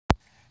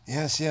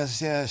Yes,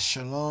 yes, yes.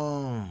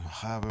 Shalom,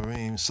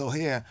 Habarim. So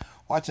here,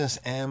 watching this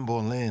Anne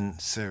Boleyn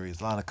series,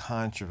 a lot of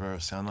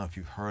controversy. I don't know if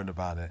you've heard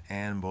about it.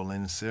 Anne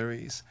Boleyn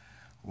series,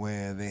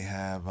 where they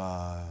have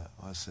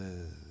what's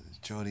it,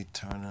 Jodie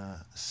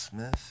Turner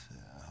Smith.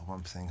 I hope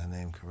I'm saying her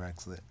name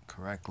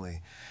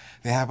correctly.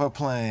 They have her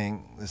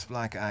playing this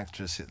black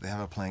actress. They have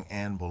her playing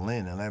Anne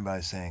Boleyn, and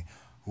everybody's saying,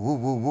 "Woo,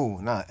 woo,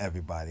 woo!" Not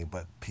everybody,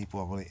 but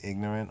people are really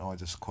ignorant or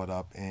just caught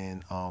up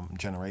in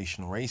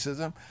generational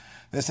racism.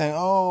 They're saying,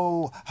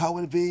 "Oh, how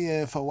would it be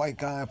if a white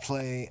guy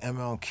play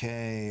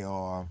MLK?"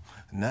 Or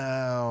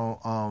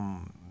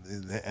now,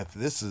 if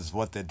this is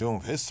what they're doing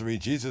with history,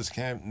 Jesus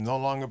can't no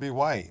longer be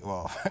white.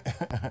 Well,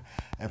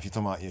 if you're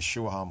talking about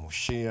Yeshua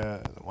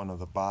HaMashiach, one of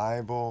the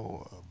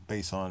Bible,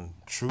 based on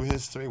true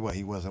history, well,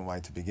 he wasn't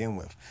white to begin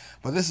with.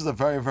 But this is a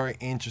very, very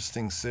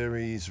interesting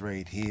series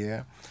right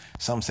here.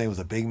 Some say it was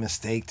a big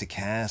mistake to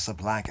cast a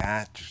black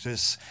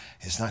actress.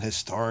 It's not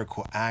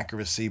historical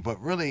accuracy, but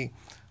really,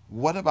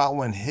 what about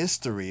when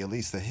history, at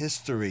least the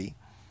history,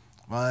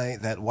 right,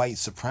 that white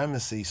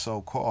supremacy,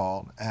 so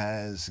called,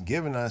 has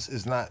given us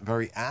is not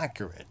very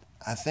accurate?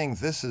 I think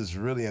this is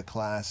really a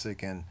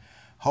classic and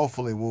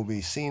hopefully will be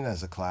seen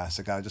as a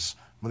classic. I just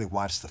really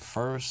watched the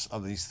first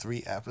of these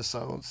 3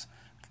 episodes,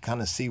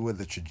 kind of see where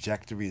the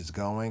trajectory is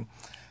going.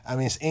 I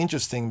mean, it's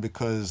interesting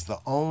because the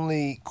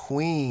only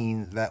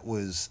queen that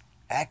was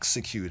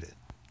executed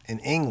in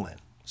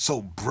England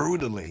so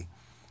brutally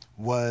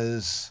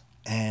was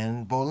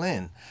Anne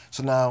Boleyn.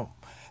 So now,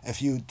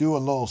 if you do a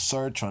little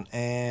search on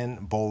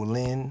Anne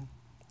Boleyn,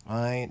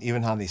 right,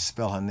 even how they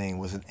spell her name,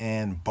 was it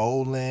Anne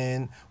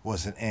Boleyn?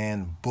 Was it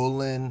Anne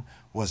Bullen?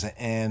 Was it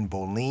Anne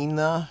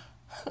Bolena?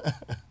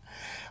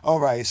 All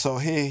right, so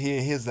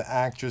here's the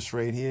actress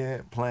right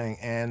here playing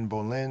Anne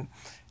Boleyn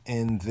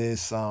in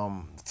this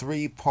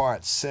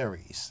 3-part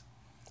series.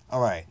 All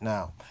right,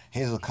 now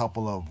here's a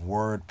couple of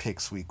word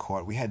picks we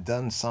caught. We had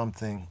done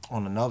something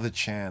on another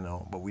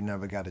channel, but we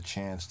never got a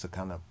chance to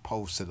kind of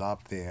post it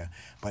up there.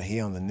 But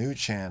here on the new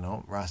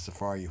channel,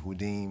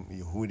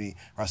 Yehudi,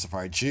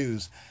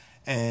 RastafariJews,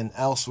 and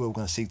elsewhere, we're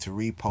going to seek to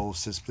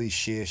repost this. Please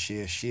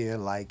share,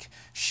 like,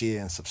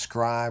 share, and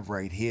subscribe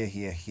right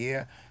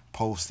here.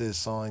 Post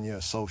this on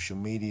your social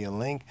media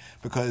link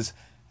because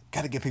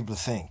got to get people to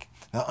think.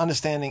 Now,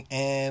 understanding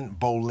Anne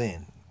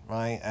Boleyn,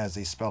 right, as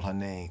they spell her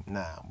name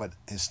now, but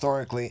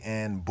historically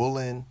Anne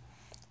Boleyn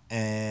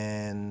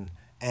and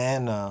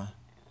Anna,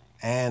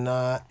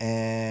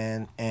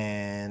 and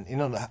you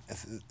know,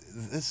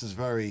 this is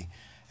very,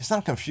 it's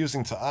not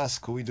confusing to us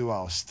because we do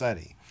our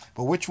study.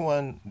 But which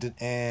one did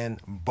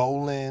Anne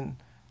Boleyn,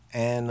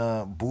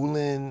 Anna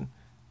Boleyn,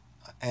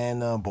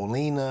 Anna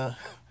Bolena?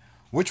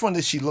 Which one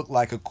did she look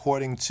like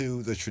according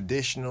to the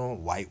traditional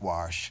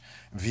whitewash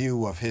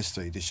view of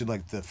history? Did she look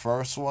like the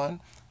first one,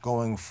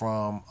 going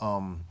from,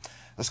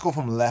 let's go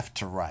from left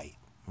to right,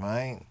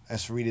 right?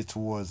 Let's read it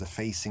towards the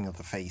facing of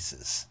the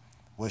faces.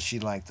 Was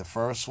she like the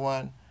first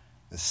one,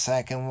 the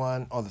second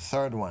one, or the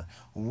third one?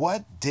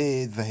 What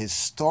did the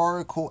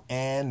historical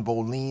Anne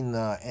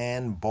Bolena,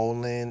 Anne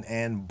Boleyn,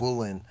 Anne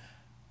Bullen,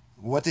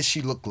 what did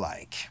she look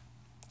like?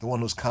 The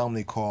one who's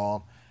commonly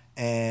called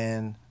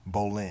Anne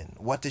Boleyn.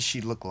 What does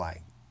she look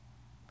like?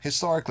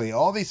 Historically,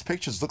 all these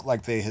pictures look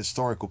like they're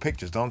historical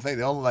pictures, don't they?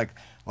 They all look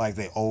like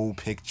they're old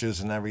pictures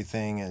and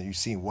everything. And you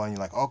see one, you're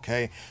like,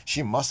 okay,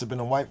 she must have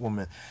been a white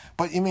woman.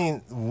 But you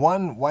mean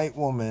one white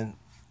woman,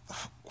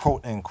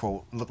 quote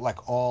unquote, look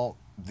like all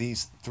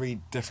these 3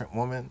 different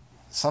women?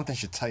 Something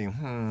should tell you,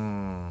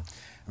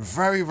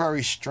 very,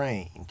 very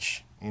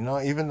strange. You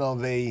know, even though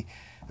they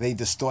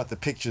distort the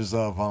pictures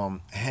of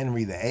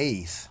Henry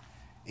VIII,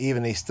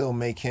 even they still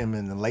make him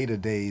in the later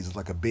days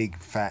like a big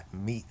fat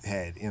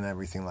meathead and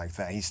everything like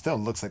that. He still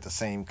looks like the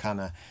same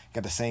kind of,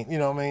 got the same, you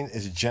know what I mean?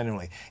 It's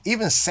generally,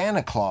 even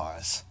Santa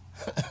Claus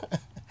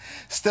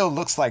still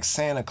looks like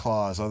Santa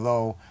Claus,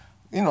 although,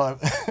 you know,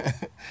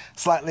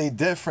 slightly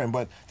different.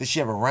 But did she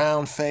have a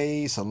round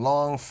face, a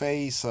long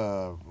face,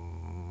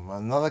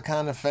 another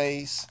kind of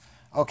face?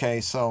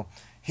 Okay, so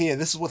here,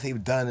 this is what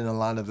they've done in a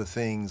lot of the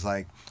things.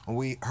 Like, when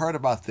we heard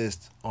about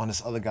this on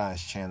this other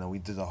guy's channel, we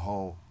did a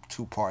whole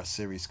 2-part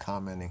series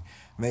commenting.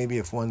 Maybe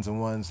if ones and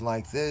ones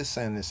like this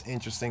and it's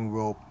interesting,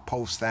 we'll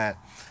post that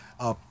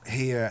up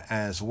here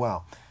as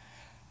well.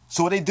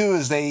 So what they do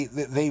is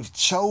they've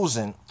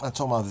chosen, I'm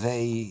talking about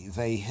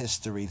they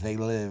history, they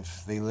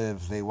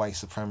white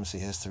supremacy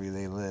history,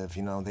 they live,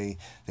 you know, they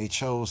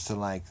chose to,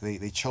 like,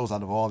 they chose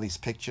out of all these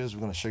pictures.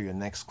 We're going to show you a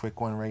next quick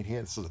one right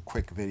here. This is a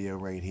quick video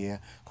right here.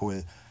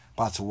 We're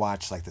about to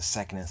watch like the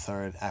 2nd and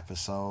 3rd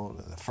episode.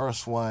 The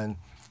first one,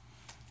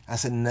 I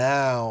said,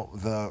 now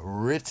the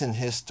written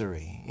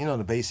history, you know,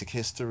 the basic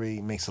history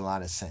makes a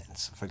lot of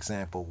sense. For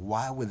example,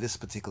 why would this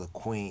particular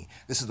queen,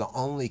 this is the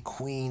only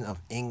queen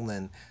of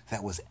England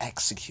that was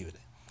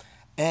executed.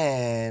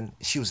 And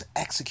she was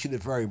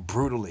executed very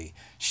brutally.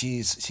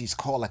 She's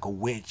called like a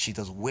witch. She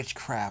does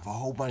witchcraft, a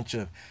whole bunch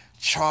of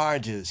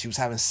charges. She was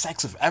having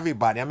sex with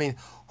everybody. I mean,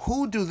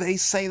 who do they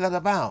say that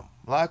about?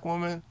 Black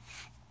woman?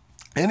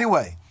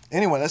 Anyway,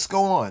 let's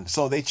go on.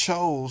 So they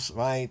chose,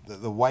 right,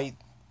 the white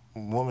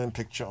woman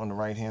picture on the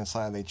right-hand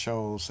side they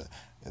chose.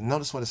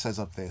 Notice what it says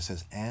up there. It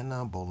says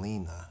Anna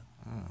Boleyn.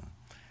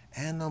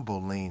 Anna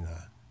Boleyn.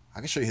 I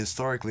can show you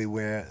historically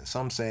where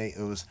some say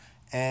it was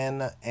Anne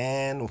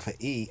with an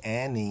E,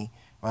 Annie,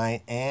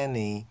 right?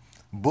 Annie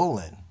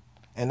Boleyn.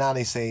 And now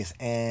they say it's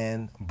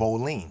Anne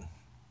Boleyn.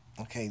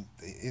 Okay,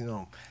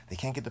 they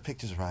can't get the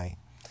pictures right.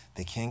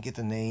 They can't get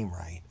the name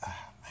right.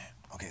 Man.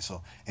 Okay,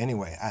 so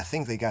anyway, I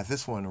think they got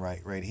this one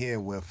right here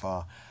with,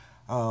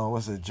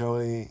 what's it,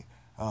 Jodie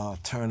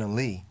Turner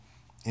Lee,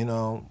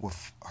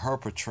 with her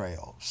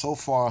portrayal. So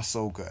far,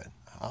 so good.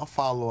 I'll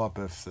follow up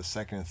if the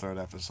second and third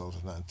episodes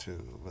are not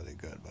too really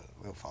good, but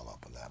we'll follow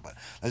up on that. But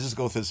let's just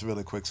go through this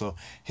really quick. So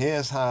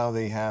here's how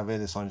they have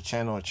it. It's on the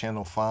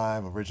Channel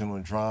 5, original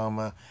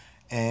drama.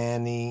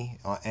 Annie,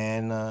 or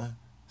Anna.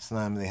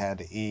 Sometimes they had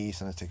the E,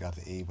 so let's take out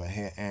the E. But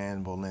here,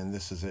 Anne Boleyn,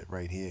 this is it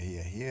right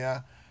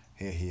here.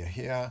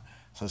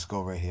 So let's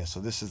go right here.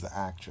 So this is the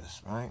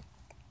actress, right,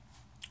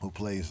 who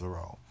plays the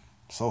role.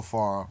 So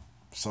far,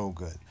 so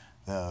good.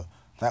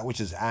 That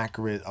which is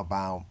accurate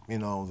about,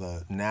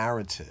 the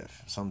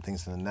narrative, some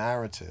things in the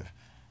narrative,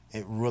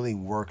 it really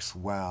works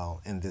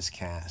well in this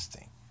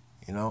casting.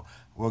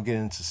 We'll get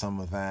into some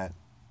of that,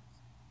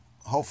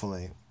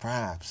 hopefully,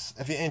 perhaps.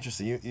 If you're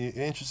interested, you're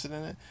interested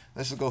in it,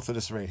 let's just go through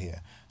this right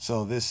here.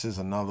 So this is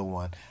another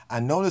one. I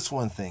noticed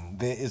one thing.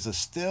 There is a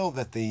still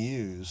that they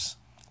use,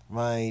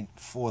 right,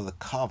 for the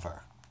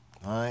cover,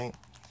 right?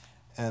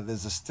 And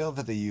there's a still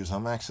that they use.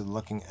 I'm actually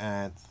looking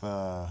at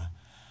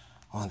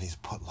one of these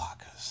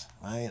putlockers,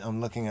 right?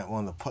 I'm looking at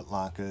one of the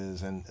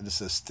putlockers, and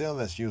this is still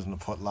that's using the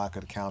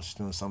putlocker, the couch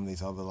stool, and some of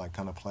these other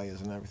kind of players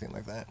and everything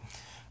like that,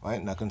 right?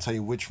 And I can tell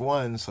you which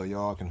one, so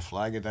y'all can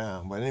flag it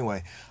down. But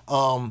anyway,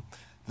 the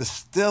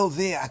still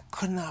there, I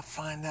could not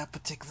find that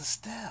particular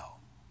still.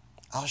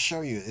 I'll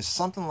show you. It's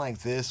something like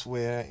this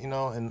where,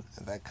 in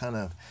that kind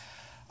of,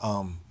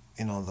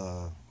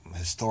 the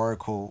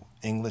historical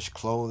English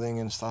clothing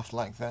and stuff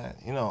like that.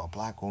 A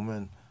black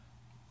woman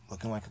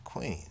looking like a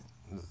queen,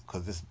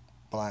 because this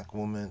black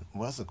woman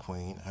was a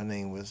queen. Her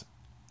name was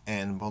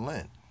Anne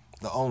Boleyn,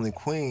 the only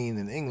queen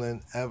in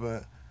England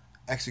ever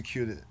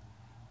executed,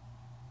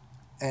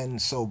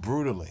 and so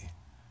brutally.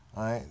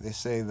 Right? They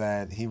say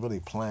that he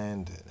really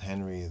planned it,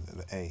 Henry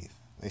VIII.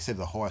 They say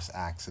the horse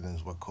accident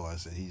is what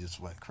caused it. He just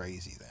went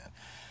crazy then.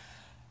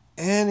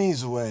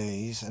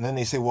 Anyways, and then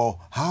they say, well,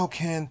 how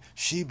can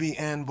she be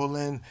Anne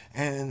Boleyn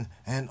and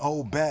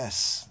old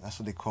Bess? That's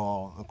what they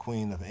call the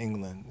Queen of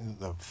England,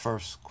 the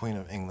first Queen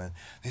of England.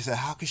 They said,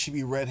 how could she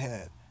be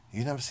redhead?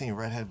 You never seen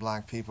redhead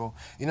black people?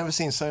 You never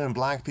seen certain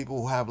black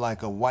people who have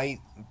like a white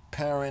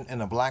parent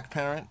and a black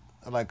parent?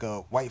 Like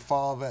a white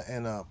father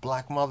and a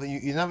black mother?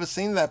 You never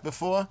seen that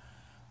before?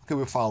 Okay,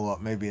 we'll follow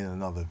up maybe in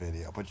another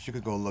video, but you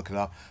could go look it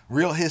up.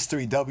 Real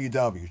History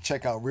WW.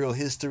 Check out Real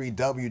History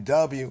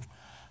WW.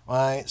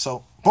 Right,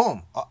 so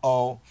boom,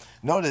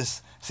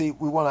 notice, see,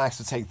 we want to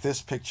actually take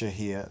this picture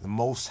here, the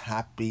most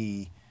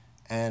happy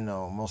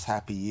most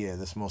happy year,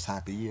 this most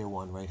happy year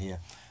one right here.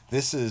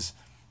 This is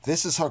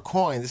her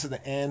coin. This is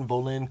the Anne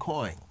Boleyn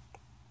coin.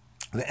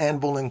 The Anne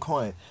Boleyn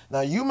coin.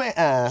 Now you may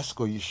ask,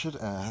 or you should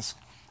ask,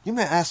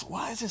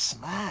 why is it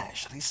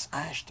smashed? They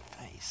smashed the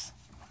face.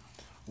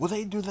 Will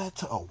they do that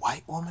to a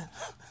white woman?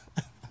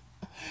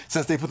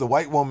 Since they put the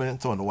white woman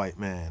on the white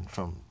man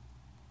from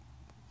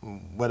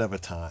whatever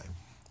time.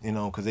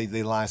 Because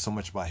they lie so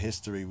much about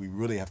history, we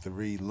really have to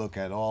re-look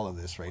at all of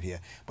this right here.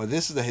 But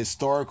this is a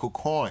historical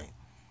coin.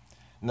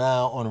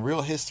 Now, on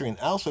Real History and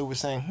elsewhere, we're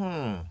saying,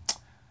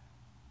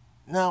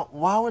 now,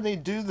 why would they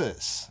do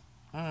this?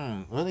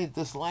 Really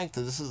disliked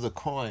it. This is the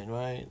coin,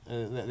 right?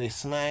 They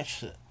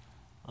smashed it,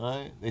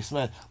 right? They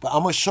smashed. But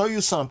I'm going to show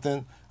you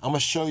something. I'm going to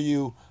show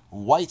you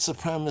white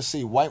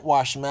supremacy,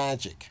 whitewash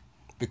magic.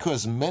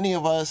 Because many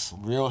of us,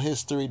 Real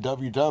History,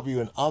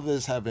 WW, and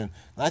others have been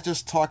not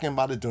just talking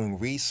about it, doing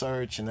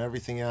research and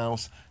everything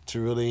else to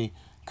really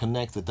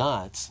connect the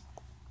dots,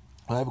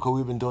 right? Because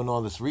we've been doing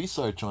all this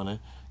research on it.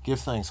 Give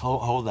thanks.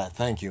 Hold that.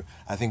 Thank you.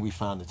 I think we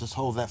found it. Just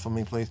hold that for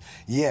me, please.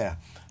 Yeah,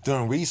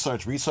 doing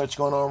research. Research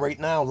going on right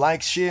now.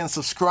 Like, share, and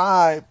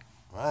subscribe.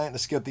 Right?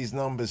 Let's get these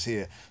numbers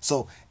here.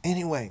 So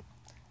anyway,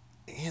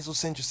 here's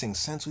what's interesting.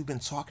 Since we've been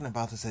talking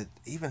about this, that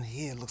even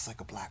here it looks like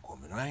a black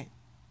woman, right?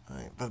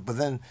 Right. But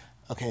then,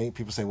 okay,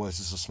 people say, well, it's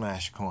just a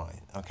smashed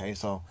coin. Okay,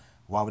 so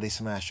why would they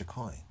smash a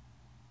coin?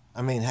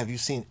 I mean, have you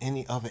seen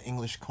any other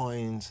English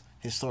coins,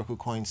 historical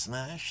coins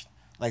smashed?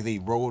 Like they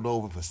rolled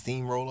over with a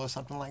steamroller or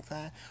something like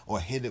that?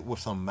 Or hit it with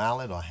some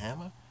mallet or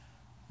hammer?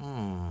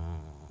 Now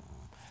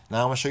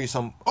I'm going to show you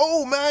some,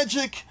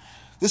 magic!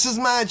 This is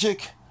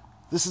magic!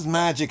 This is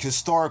magic,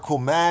 historical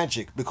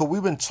magic. Because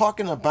we've been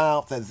talking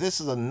about that this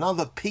is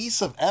another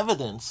piece of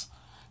evidence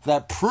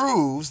that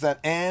proves that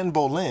Anne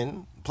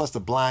Boleyn, plus the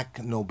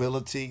black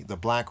nobility, the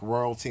black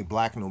royalty,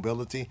 black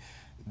nobility,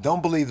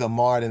 don't believe the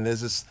modern,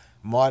 there's this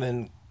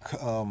modern,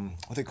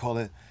 what they call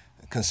it,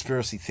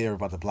 conspiracy theory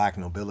about the black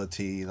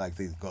nobility, like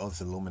the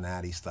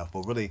Illuminati stuff.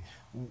 But really,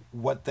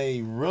 what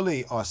they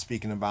really are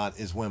speaking about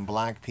is when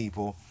black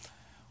people,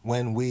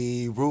 when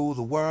we rule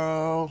the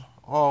world,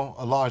 well,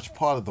 a large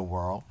part of the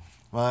world,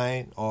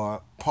 right?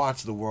 Or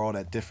parts of the world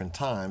at different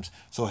times.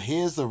 So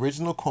here's the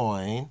original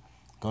coin.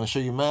 Gonna show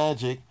you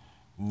magic.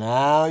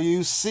 Now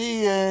you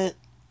see it.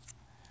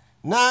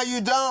 Now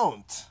you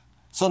don't.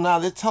 So now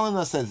they're telling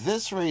us that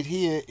this right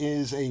here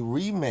is a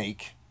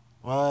remake,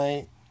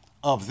 right,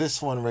 of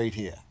this one right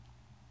here.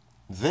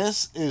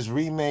 This is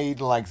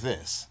remade like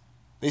this.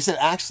 They said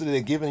actually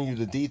they're giving you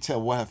the detail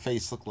what her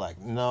face looked like.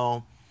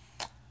 No.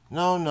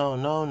 No, no,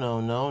 no,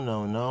 no, no,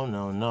 no, no,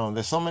 no, no.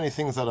 There's so many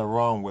things that are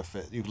wrong with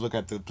it. You can look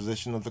at the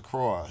position of the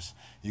cross.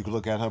 You can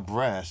look at her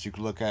breast. You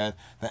can look at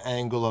the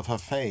angle of her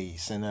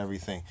face and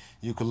everything.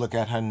 You can look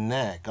at her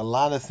neck. A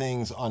lot of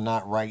things are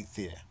not right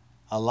there.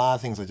 A lot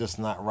of things are just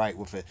not right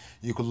with it.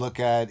 You could look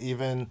at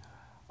even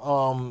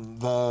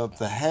the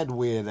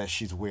headwear that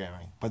she's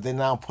wearing. But they're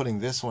now putting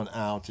this one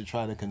out to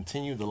try to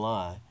continue the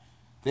lie.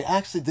 They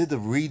actually did the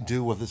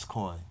redo of this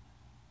coin.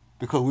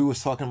 Because we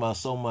was talking about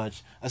so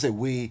much, I say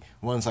we,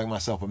 ones like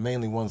myself, but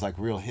mainly ones like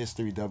Real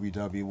History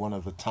WW, one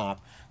of the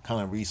top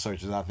kind of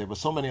researchers out there, but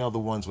so many other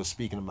ones were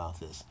speaking about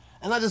this.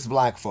 And not just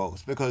black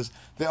folks, because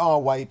there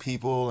are white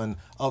people and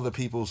other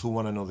peoples who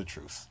want to know the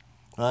truth.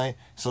 Right?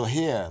 So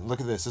here,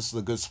 look at this. This is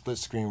a good split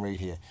screen right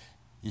here.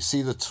 You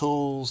see the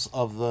tools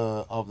of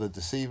the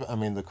deceiver,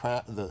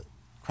 the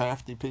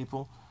crafty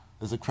people?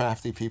 There's the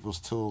crafty people's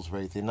tools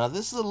right there. Now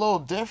this is a little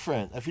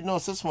different. If you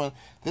notice this one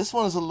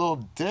is a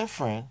little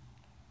different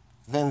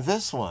than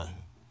this one,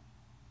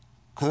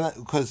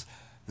 because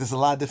there's a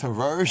lot of different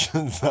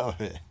versions of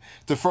it.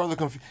 To further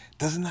confuse,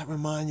 doesn't that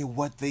remind you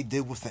what they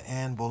did with the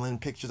Anne Boleyn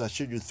pictures? I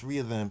showed you 3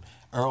 of them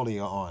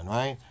earlier on,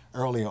 right?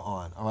 All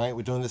right?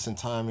 We're doing this in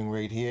timing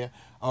right here.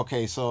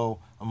 Okay, so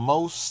the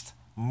most,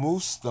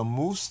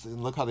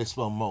 look how they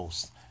spell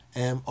most.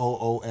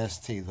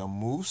 M-O-O-S-T, the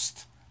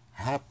most,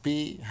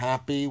 happy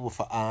with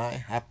an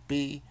I,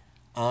 happy,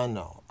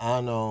 anno,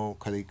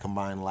 because they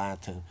combine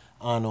Latin,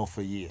 anno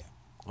for year.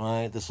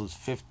 Right, this was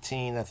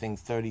 15, I think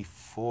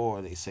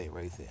 34, they say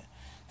right there.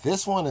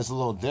 This one is a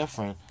little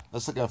different.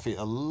 Let's look at her feet.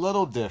 A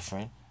little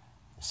different.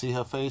 See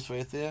her face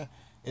right there?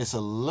 It's a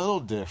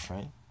little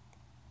different,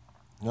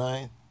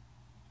 right?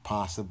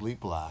 Possibly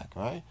black,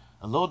 right?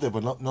 A little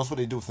different, but notice what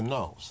they do with the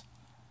nose.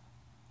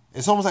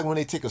 It's almost like when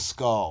they take a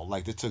skull,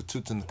 like they took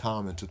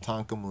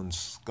Tutankhamun's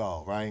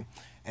skull, right?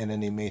 And then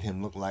they made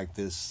him look like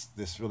this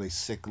really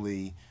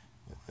sickly,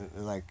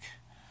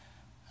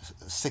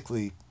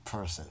 sickly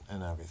person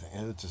and everything.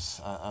 It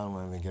just, I don't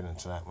want to even get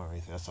into that one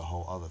right there. That's a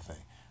whole other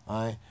thing.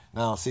 All right?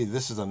 Now, see,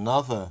 this is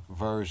another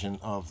version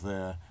of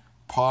their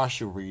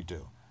partial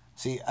redo.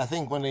 See, I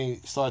think when they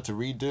start to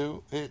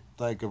redo it,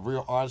 like a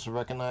real artist will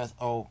recognize,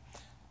 oh,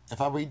 if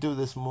I redo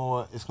this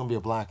more, it's going to be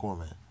a black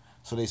woman.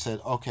 So they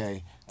said,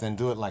 okay, then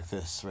do it like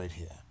this right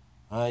here.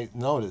 All right?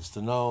 Notice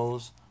the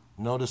nose.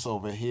 Notice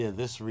over here,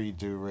 this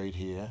redo right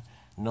here.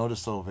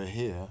 Notice over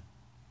here.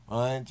 All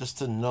right, just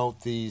to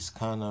note these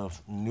kind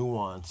of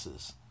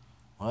nuances.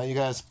 All right, you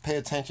guys pay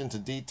attention to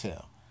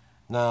detail.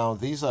 Now,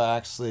 these are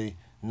actually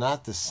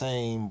not the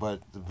same,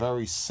 but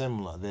very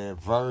similar. They're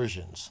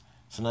versions.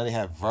 So now they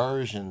have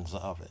versions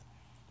of it,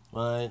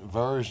 right?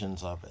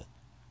 Versions of it.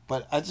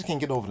 But I just can't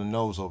get over the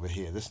nose over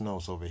here. This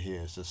nose over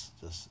here is just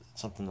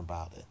something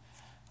about it.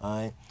 All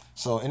right.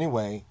 So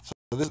anyway, so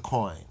this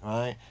coin,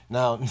 right?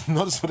 Now,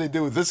 notice what they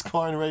do with this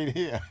coin right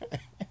here.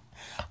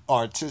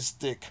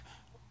 Artistic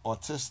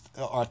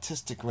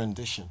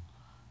rendition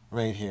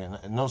right here.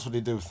 And notice what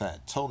they do with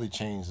that. Totally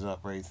changed it up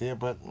right there.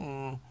 But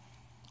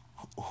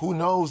who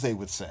knows, they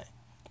would say.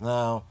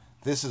 Now,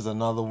 this is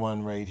another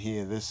one right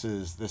here. This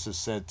is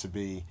said to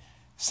be,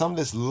 some of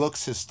this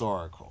looks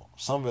historical.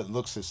 Some of it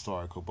looks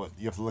historical, but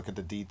you have to look at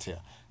the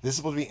detail. This is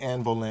supposed to be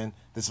Anne Boleyn.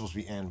 This is supposed to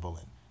be Anne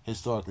Boleyn,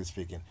 historically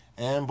speaking.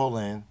 Anne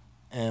Boleyn.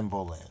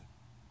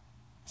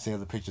 See how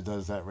the picture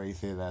does that right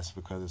there? That's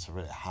because it's a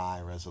really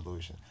high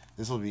resolution.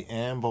 This will be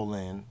Anne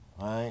Boleyn,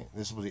 right?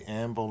 This will be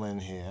Anne Boleyn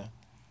here,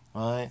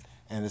 right?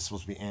 And this is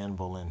supposed to be Anne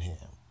Boleyn here.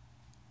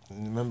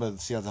 Remember,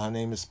 see how her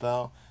name is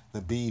spelled?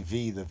 The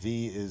B-V, the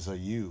V is a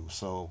U.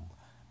 So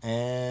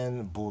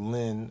Anne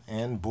Boleyn,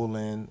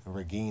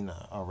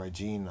 Regina,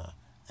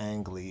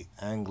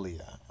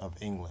 Anglia of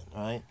England,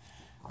 right?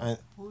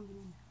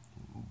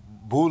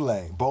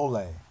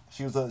 Boleyn.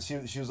 She was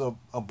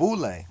a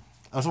Boleyn.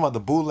 I'm talking about the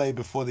Boule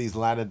before these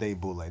latter-day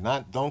Boule.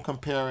 Don't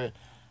compare it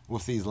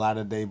with these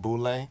latter-day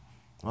Boule,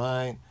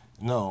 right?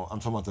 No, I'm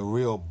talking about the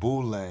real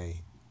Boule.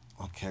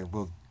 Okay,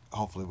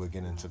 hopefully we'll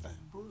get into that.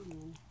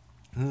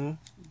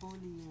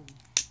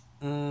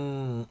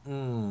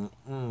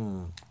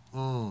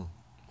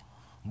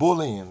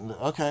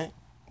 Boolean, okay.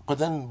 But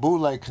then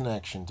Boule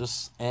connection,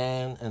 just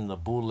Anne and the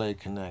Boule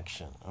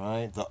connection,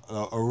 right? The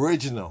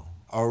original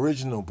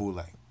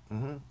Boule.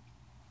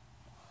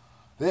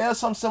 There are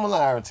some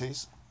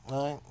similarities.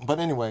 Right? But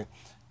anyway,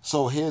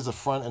 so here's the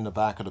front and the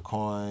back of the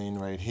coin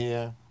right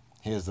here.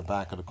 Here's the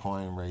back of the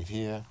coin right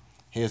here.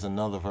 Here's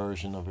another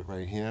version of it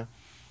right here.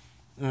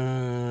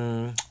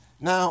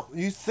 Now,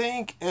 you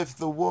think if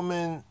the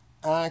woman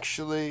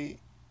actually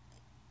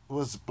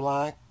was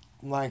black,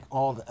 like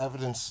all the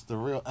evidence, the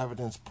real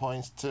evidence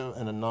points to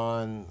in a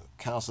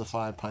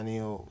non-calcified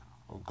pineal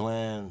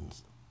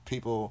glands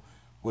people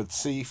would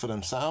see for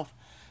themselves.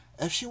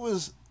 If she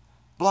was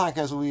black,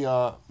 as we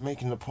are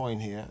making the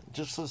point here,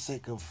 just for the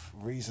sake of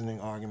reasoning,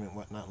 argument,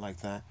 whatnot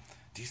like that,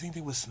 do you think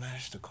they would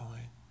smash the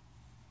coin?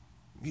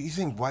 You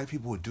think white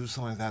people would do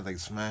something like that, like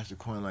smash the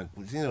coin, like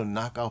you think they'll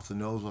knock off the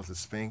nose off the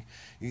Sphinx?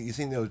 You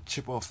think they'll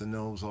chip off the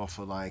nose off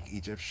of like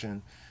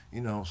Egyptian,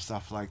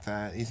 stuff like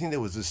that? You think they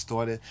would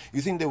distort it?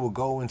 You think they would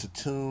go into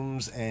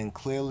tombs and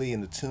clearly in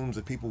the tombs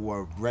the people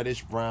were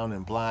reddish, brown,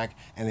 and black,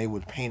 and they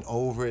would paint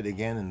over it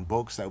again in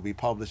books that would be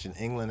published in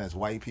England as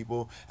white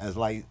people, as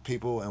light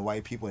people and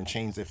white people, and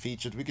change their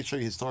features? We could show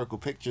you historical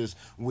pictures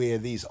where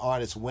these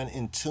artists went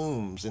in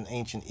tombs in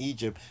ancient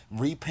Egypt,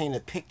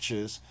 repainted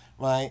pictures.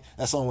 Right,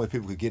 that's the only way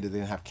people could get it. They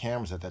didn't have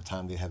cameras at that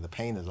time. They had the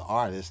painters, the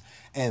artists,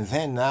 and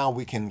then now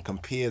we can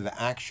compare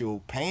the actual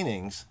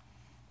paintings,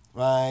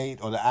 right,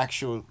 or the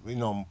actual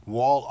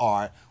wall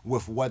art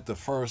with what the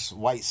first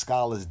white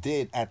scholars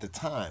did at the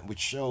time, which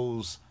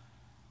shows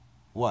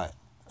what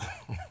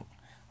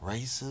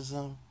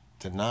racism,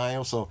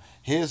 denial. So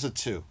here's the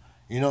two.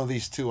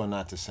 These two are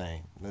not the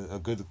same. A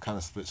good kind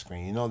of split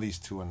screen. These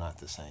two are not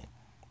the same.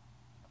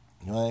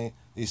 Right,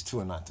 these two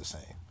are not the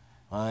same.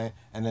 Right?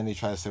 And then they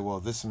try to say, well,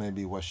 this may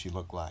be what she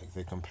looked like.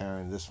 They're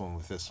comparing this one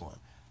with this one.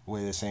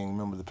 Where they're saying,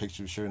 remember the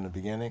picture we showed in the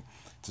beginning?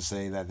 To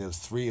say that there's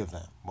three of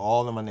them. All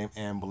of them are named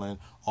Anne Boleyn.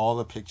 All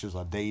the pictures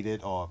are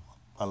dated or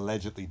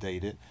allegedly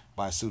dated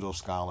by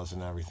pseudo-scholars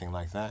and everything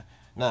like that.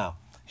 Now,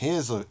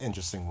 here's an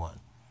interesting one.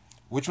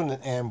 Which one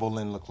did Anne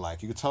Boleyn look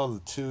like? You could tell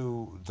the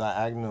two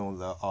diagonal,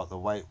 the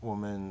white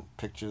woman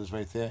pictures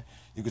right there.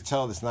 You could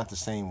tell it's not the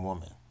same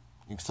woman.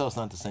 You can tell it's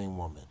not the same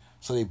woman.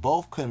 So they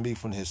both couldn't be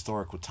from the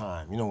historical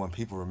time. When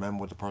people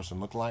remember what the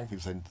person looked like,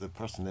 people say the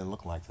person didn't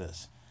look like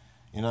this.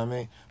 You know what I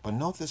mean? But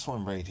note this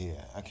one right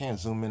here. I can't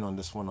zoom in on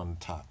this one on the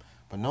top.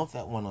 But note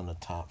that one on the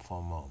top for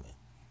a moment.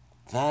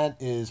 That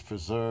is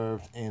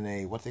preserved in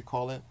a, what they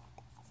call it?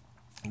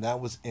 That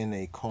was in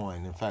a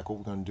coin. In fact, what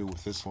we're going to do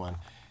with this one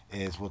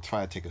is we'll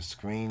try to take a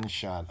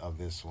screenshot of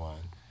this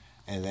one.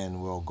 And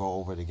then we'll go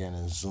over it again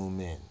and zoom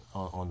in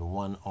on the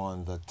one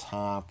on the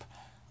top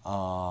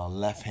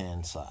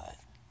left-hand side.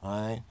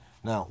 All right?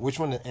 Now, which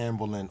one is Anne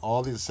Boleyn?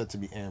 All these are said to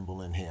be Anne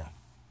Boleyn here.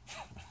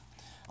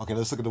 Okay,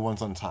 let's look at the ones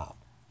on top.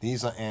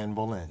 These are Anne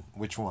Boleyn.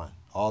 Which one?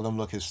 All of them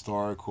look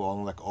historical, all of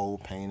them like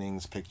old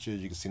paintings, pictures.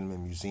 You can see them in a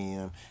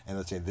museum. And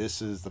let's say,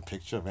 this is the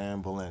picture of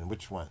Anne Boleyn.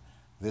 Which one?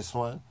 This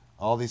one?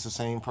 All these the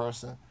same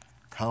person?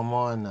 Come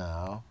on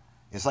now.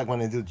 It's like when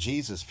they do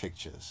Jesus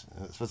pictures,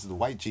 especially the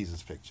white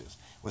Jesus pictures.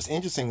 What's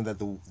interesting is that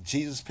the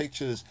Jesus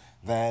pictures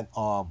that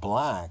are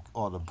black,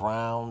 or the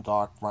brown,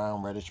 dark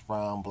brown, reddish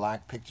brown,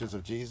 black pictures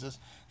of Jesus,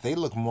 they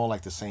look more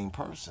like the same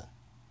person.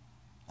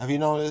 Have you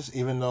noticed?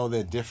 Even though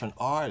they're different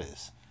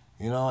artists,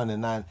 and they're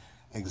not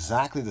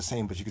exactly the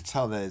same, but you could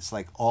tell that it's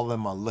like all of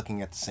them are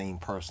looking at the same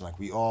person. Like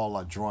we all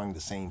are drawing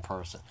the same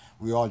person.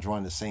 We all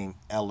drawing the same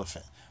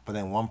elephant. But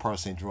then one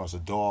person draws a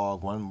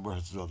dog, one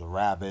person draws a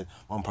rabbit,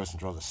 one person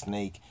draws a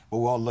snake, but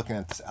we're all looking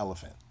at this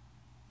elephant.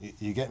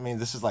 You get me?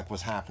 This is like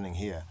what's happening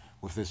here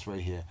with this right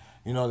here.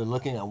 They're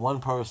looking at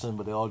one person,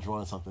 but they're all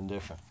drawing something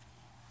different.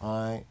 All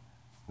right?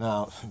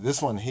 Now,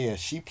 this one here,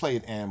 she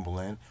played Anne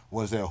Boleyn.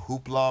 Was there a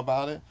hoopla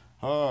about it?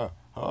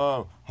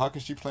 How can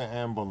she play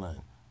Anne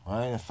Boleyn? All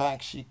right? In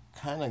fact, she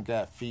kind of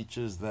got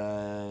features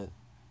that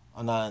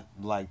are not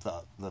like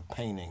the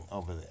painting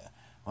over there.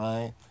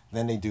 Right?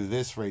 Then they do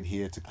this right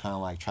here to kind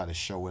of like try to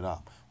show it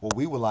up. What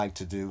we would like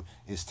to do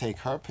is take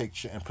her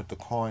picture and put the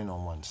coin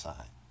on one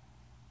side.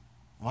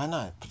 Why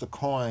not? Put the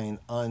coin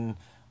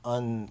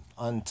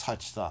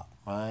untouched up,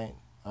 right?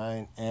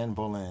 Anne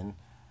Boleyn.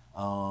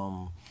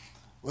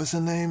 What's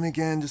her name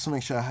again? Just to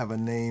make sure I have a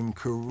name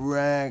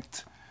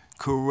correct.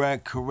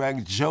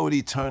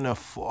 Jodie Turner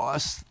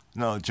Force.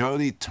 No,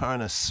 Jodie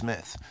Turner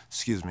Smith.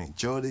 Excuse me.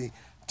 Jodie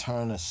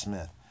Turner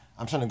Smith.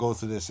 I'm trying to go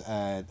through this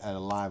at a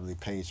lively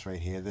pace right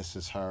here. This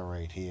is her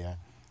right here.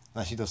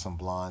 Now, she does some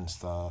blonde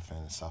stuff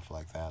and stuff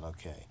like that.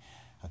 Okay,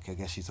 I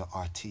guess she's an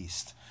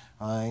artiste,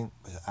 right?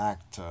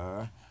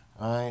 Actor,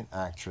 right?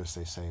 Actress,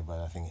 they say, but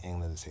I think in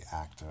England they say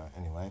actor.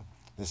 Anyway,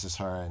 this is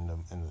her in the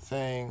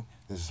thing.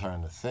 This is her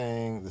in the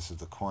thing. This is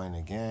the coin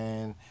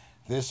again.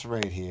 This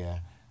right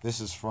here,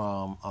 this is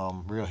from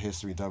Real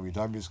History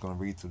WW. It's going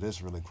to read through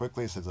this really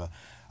quickly. It says,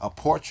 a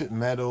portrait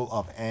medal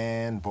of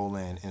Anne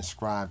Boleyn,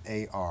 inscribed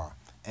AR.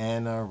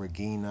 Anna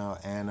Regina,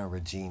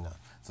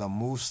 the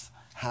most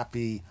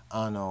happy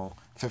anno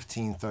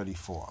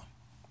 1534.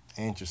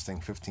 Interesting,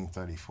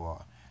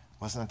 1534.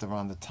 Wasn't that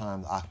around the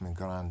time the Ahmed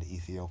Grand, the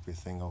Ethiopia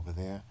thing over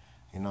there?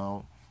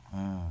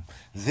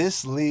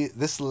 This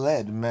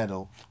lead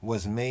medal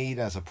was made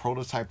as a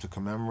prototype to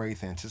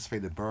commemorate the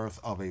anticipated birth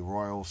of a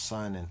royal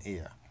son and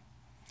heir.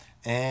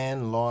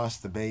 Anne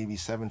lost the baby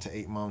 7 to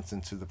 8 months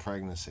into the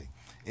pregnancy.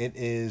 It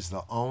is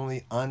the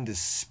only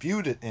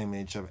undisputed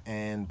image of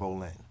Anne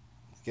Boleyn.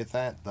 Get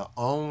that? The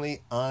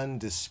only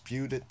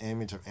undisputed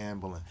image of Anne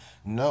Boleyn.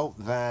 Note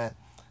that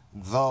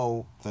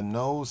Though the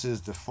nose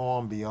is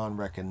deformed beyond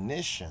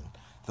recognition,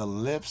 the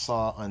lips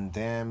are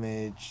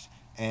undamaged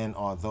and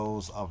are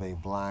those of a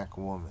black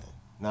woman.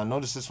 Now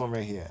notice this one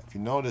right here. If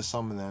you notice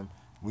some of them,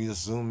 we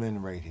just zoom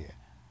in right here,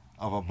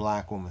 of a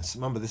black woman.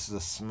 Remember, this is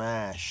a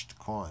smashed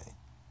coin.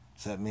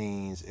 So that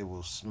means it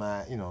will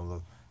smash,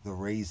 the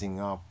raising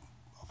up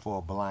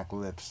for black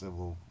lips, it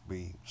will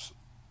be,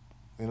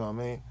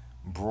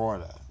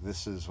 broader.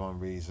 This is one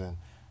reason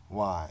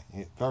why.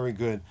 Very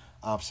good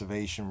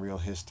observation, real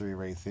history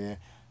right there.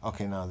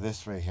 Okay, now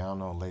this right here, I don't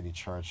know, Lady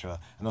Church. I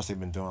know they've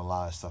been doing a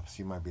lot of stuff.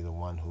 She might be the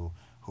one who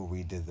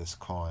redid this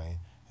coin.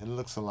 It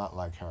looks a lot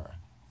like her.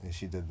 And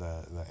she did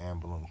the Anne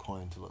Boleyn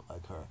coin to look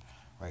like her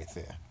right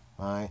there.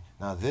 All right.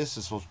 Now this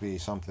is supposed to be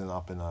something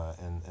up in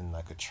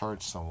like a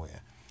church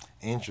somewhere.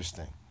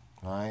 Interesting.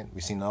 All right.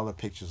 We've seen other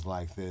pictures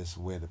like this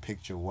where the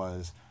picture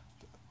was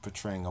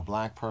portraying a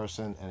black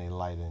person and a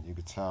lighting. You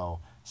could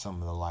tell some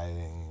of the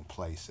lighting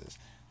places.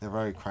 They're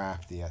very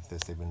crafty at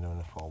this. They've been doing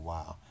it for a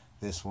while.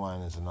 This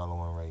one is another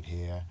one right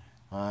here.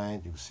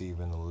 Right. You can see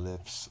even the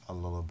lips a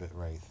little bit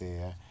right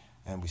there.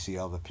 And we see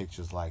other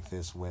pictures like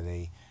this where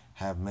they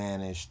have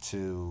managed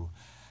to,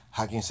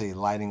 how can you say,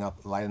 lighting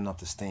up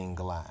the stained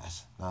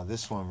glass. Now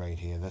this one right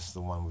here, this is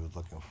the one we were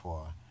looking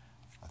for.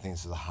 I think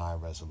this is a high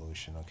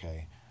resolution,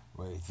 okay,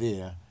 right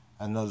there.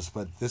 I noticed,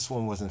 but this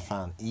one wasn't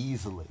found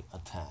easily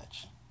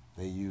attached.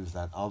 They used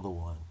that other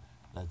one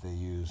that they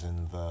use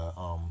in the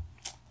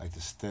like the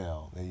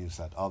still. They use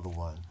that other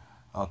one.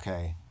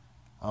 Okay,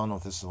 I don't know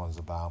what this one's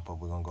about, but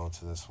we're gonna go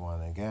to this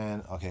one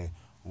again. Okay,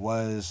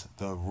 was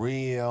the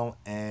real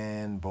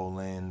Anne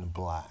Boleyn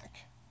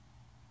black?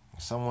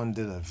 Someone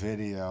did a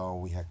video.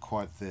 We had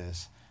caught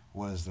this.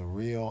 Was the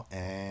real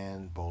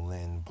Anne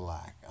Boleyn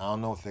black? I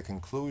don't know what the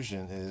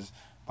conclusion is,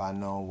 but I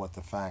know what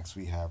the facts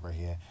we have right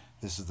here.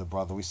 This is the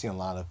brother. We see a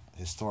lot of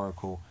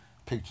historical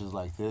pictures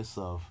like this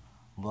of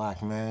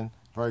black men,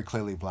 very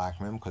clearly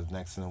black men, because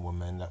next to them were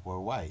men that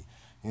were white,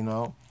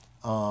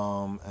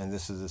 and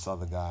this is this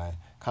other guy.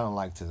 Kind of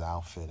liked his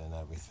outfit and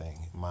everything.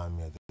 Remind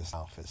me of this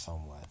outfit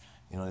somewhat.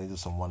 They do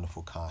some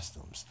wonderful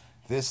costumes.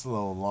 This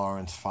little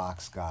Lawrence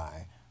Fox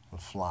guy,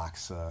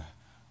 Fox,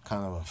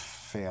 kind of a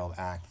failed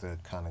actor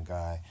kind of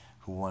guy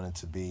who wanted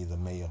to be the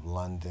mayor of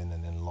London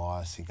and then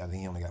lost. I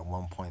think he only got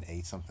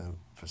 1.8 something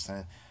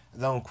 %.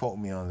 Don't quote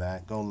me on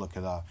that. Go look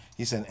it up.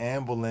 He said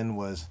Anne Boleyn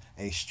was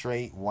a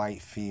straight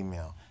white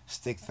female.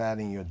 Stick that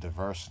in your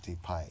diversity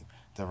pipe.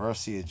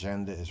 Diversity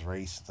agenda is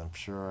racist and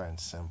pure and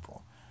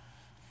simple.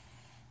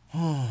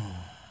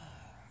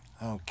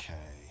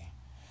 Okay.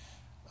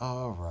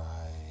 All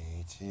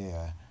right.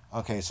 Yeah.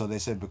 Okay, so they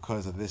said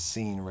because of this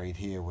scene right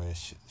here where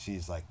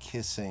she's like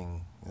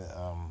kissing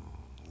I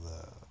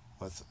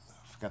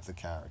forgot the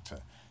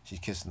character. She's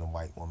kissing the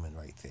white woman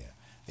right there.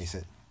 They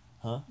said,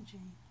 huh?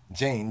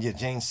 Jane, yeah,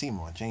 Jane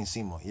Seymour,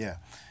 yeah.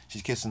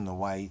 She's kissing the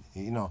white,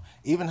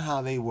 even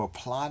how they were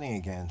plotting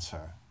against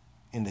her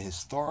in the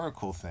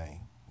historical thing,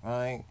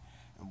 right,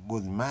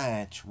 would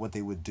match what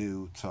they would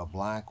do to a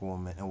black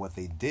woman and what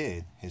they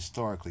did,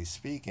 historically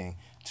speaking,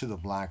 to the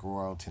black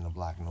royalty and the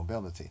black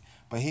nobility.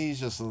 But he's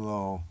just a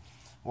little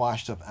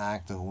washed up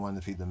actor who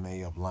wanted to be the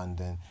mayor of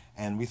London,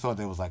 and we thought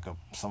there was like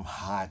some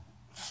hot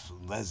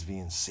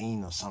lesbian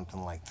scene or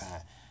something like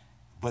that.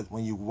 But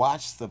when you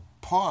watch the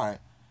part,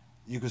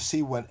 you can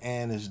see what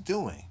Anne is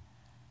doing.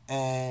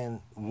 And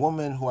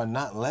women who are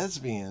not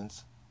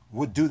lesbians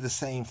would do the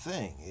same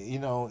thing.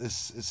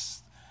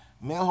 It's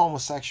male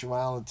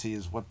homosexuality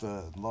is what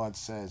the Lord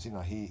says.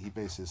 He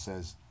basically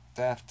says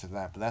death to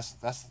that, but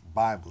that's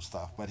Bible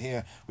stuff. But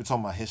here we're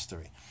talking about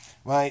history,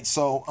 right?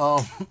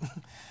 So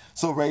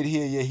so right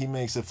here, yeah, he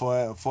makes it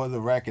for the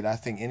record. I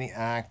think any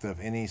act of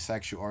any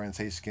sexual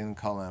orientation, skin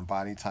color, and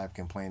body type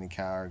can play any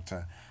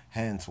character.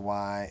 Hence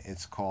why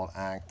it's called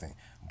acting.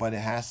 But it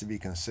has to be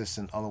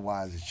consistent,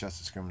 otherwise it's just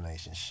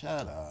discrimination.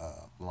 Shut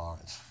up,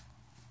 Lawrence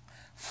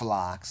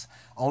Fox.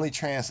 Only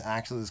trans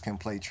actors can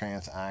play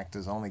trans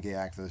actors. Only gay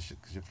actors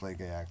should play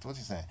gay actors. What's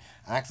he saying?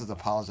 Actors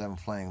apologize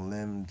for playing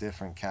limb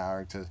different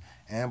characters.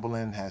 Anne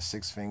Boleyn has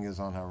 6 fingers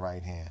on her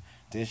right hand.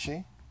 Did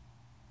she?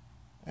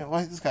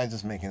 Why this guy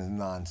just making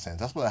nonsense?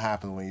 That's what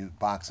happens when you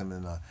box him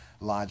in a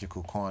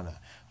logical corner.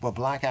 But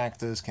black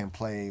actors can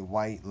play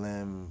white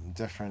limb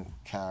different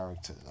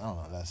characters. I don't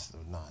know. That's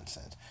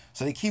nonsense.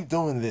 So they keep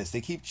doing this.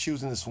 They keep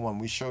choosing this one.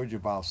 We showed you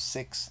about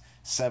 6,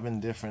 7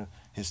 different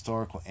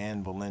historical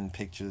Anne Boleyn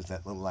pictures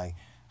that look like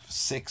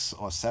 6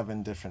 or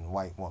 7 different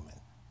white women.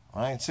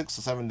 Right? 6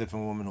 or 7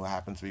 different women who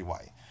happen to be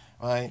white.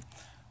 Right?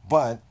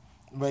 But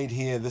right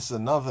here, this is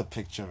another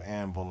picture of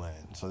Anne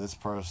Boleyn. So this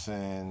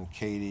person,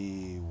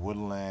 Katie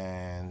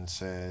Woodland,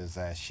 says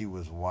that she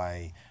was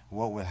white.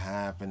 What would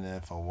happen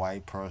if a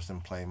white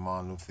person played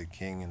Martin Luther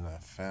King in a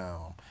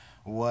film?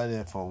 What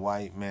if a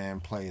white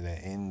man played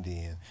an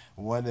Indian?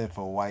 What if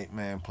a white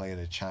man played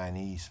a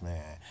Chinese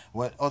man?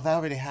 That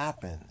already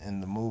happened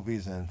in the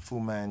movies and Fu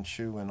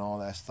Manchu and all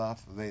that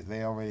stuff.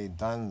 They already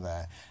done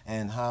that.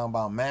 And how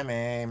about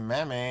Mammy,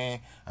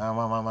 Mammy,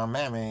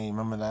 Mammy?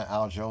 Remember that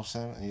Al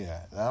Jolson?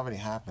 Yeah, that already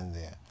happened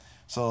there.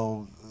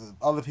 So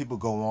other people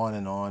go on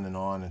and on and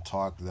on and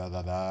talk da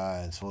da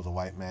da, and so was a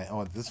white man.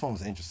 Oh, this one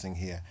was interesting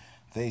here.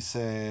 They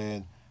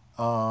said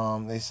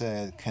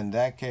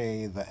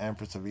Kandake, the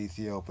Empress of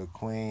Ethiopia,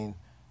 Queen.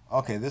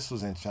 Okay, this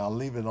was interesting. I'll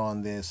leave it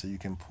on there so you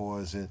can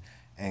pause it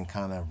and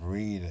kind of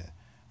read it.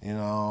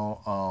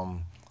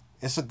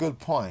 It's a good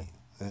point.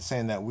 They're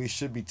saying that we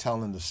should be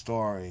telling the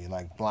story,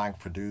 like black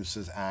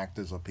producers,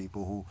 actors, or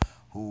people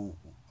who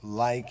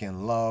like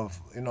and love,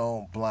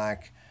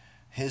 black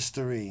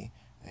history,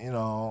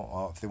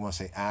 or if they want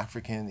to say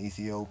African,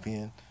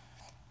 Ethiopian,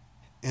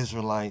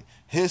 Israelite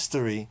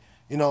history.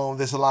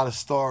 There's a lot of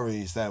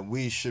stories that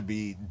we should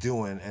be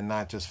doing and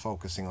not just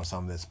focusing on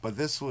some of this. But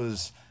I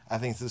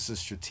think this is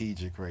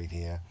strategic right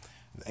here.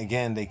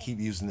 Again, they keep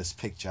using this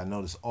picture. I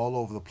notice all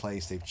over the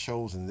place they've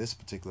chosen this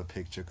particular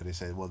picture because they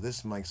say, well,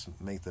 this might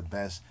make the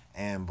best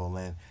Anne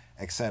Boleyn,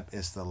 except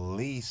it's the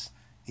least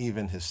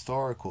even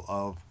historical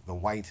of the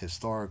white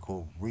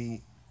historical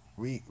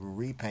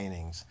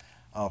repaintings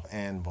of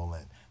Anne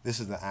Boleyn. This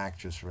is the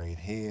actress right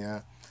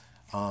here,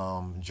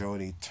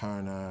 Jodie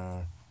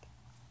Turner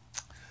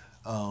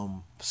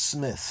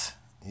Smith.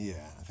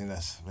 Yeah, I think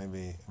that's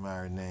maybe a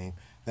married name.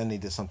 Then they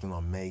did something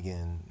on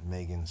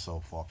Megan, so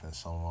forth and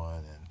so on,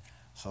 and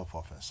so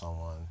forth and so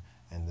on.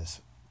 And this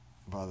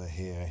brother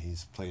here,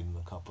 he's played in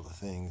a couple of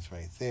things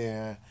right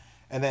there.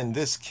 And then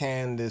this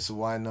Candace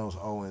Wide-Nose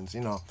Owens,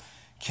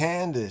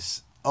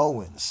 Candace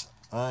Owens,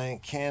 all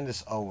right?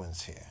 Candace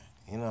Owens here,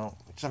 I'm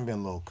being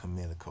a little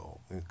comedical,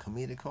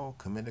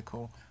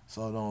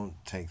 so don't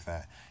take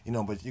that,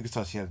 but you can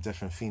tell she has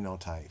different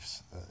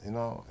phenotypes,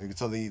 you can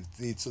tell these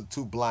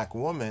two black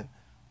women,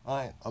 all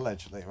right,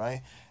 allegedly,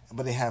 right?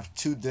 But they have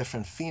two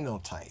different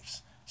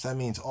phenotypes. So that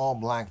means all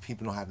black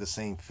people don't have the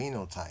same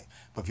phenotype.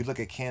 But if you look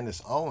at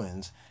Candace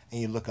Owens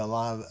and you look at a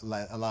lot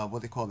of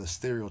what they call the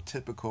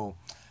stereotypical,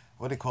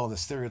 what they call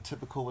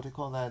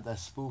that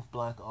spoof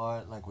black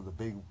art, like with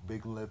the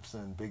big lips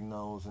and big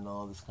nose and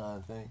all this kind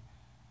of thing.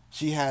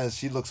 She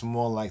looks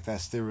more like that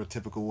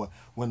stereotypical.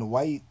 When the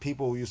white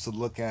people used to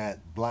look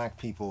at black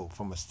people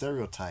from a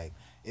stereotype,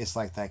 it's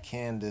like that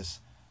Candace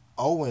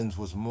Owens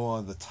was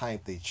more the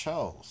type they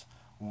chose,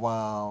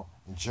 while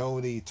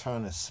Jodie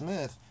Turner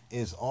Smith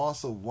is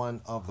also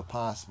one of the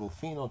possible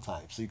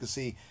phenotypes. So you can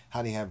see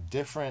how they have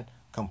different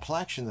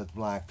complexions of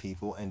black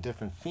people and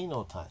different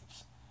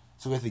phenotypes.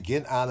 So we have to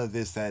get out of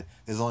this that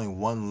there's only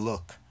one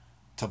look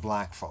to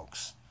black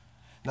folks.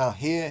 Now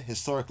here,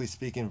 historically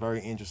speaking, very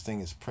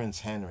interesting is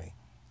Prince Henry.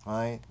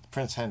 Right?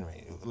 Prince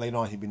Henry. Later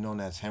on he'd be known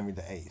as Henry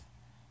VIII.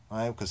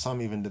 Right? Because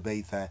some even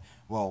debate that,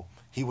 well,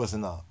 he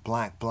wasn't a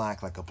black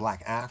like a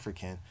black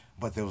African,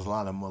 but there was a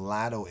lot of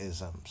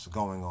mulatto-isms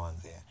going on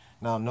there.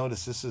 Now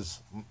notice this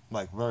is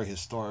like very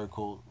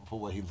historical for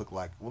what he looked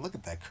like. Well, look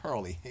at that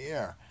curly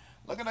hair.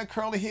 Look at that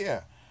curly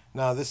hair.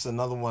 Now this is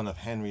another one of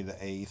Henry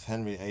VIII.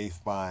 Henry VIII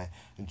by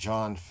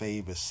John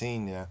Faber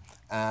Sr.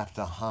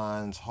 after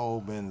Hans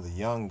Holbein the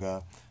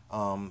Younger,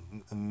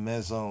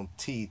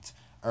 Maison-Tite,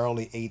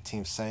 early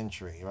 18th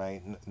century,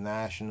 right?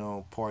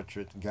 National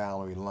Portrait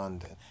Gallery,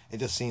 London. It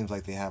just seems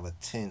like they have a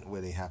tint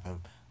where they have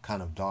him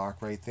kind of dark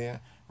right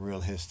there.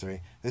 Real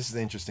history. This is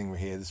interesting right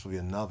here. This will be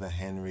another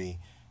Henry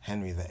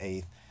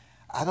VIII.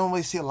 I don't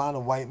really see a lot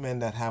of white men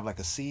that have like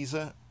a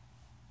Caesar.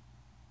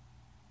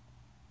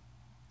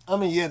 I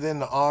mean, yeah, they're in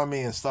the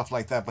army and stuff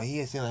like that, but he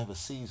doesn't have a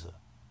Caesar.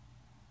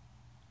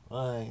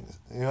 Right?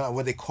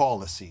 What they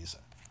call a Caesar.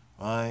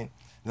 Right?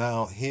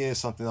 Now, here's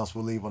something else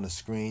we'll leave on the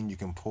screen. You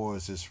can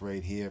pause this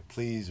right here.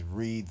 Please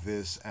read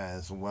this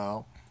as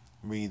well.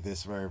 Read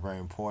this, very, very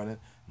important.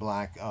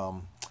 Black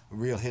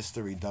Real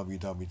History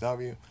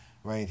www.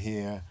 Right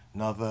here.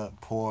 Another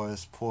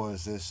pause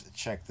this.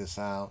 Check this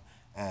out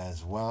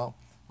as well.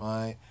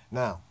 Right?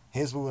 Now,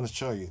 here's what we're going to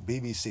show you.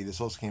 BBC.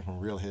 This also came from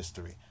Real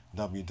History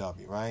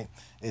www. Right?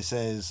 It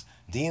says,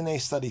 DNA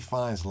study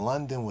finds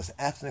London was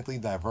ethnically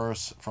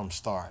diverse from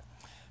start.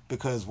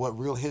 Because what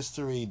Real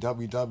History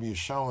www is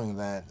showing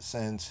that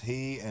since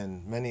he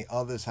and many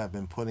others have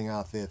been putting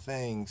out their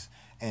things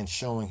and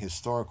showing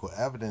historical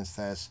evidence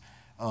that's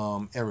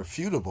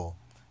irrefutable,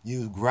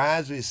 you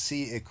gradually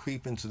see it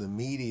creep into the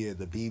media,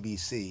 the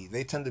BBC.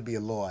 They tend to be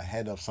a little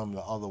ahead of some of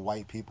the other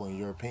white people and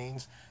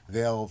Europeans.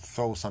 They'll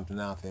throw something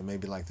out there,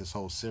 maybe like this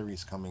whole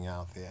series coming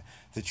out there,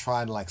 to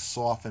try to like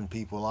soften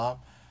people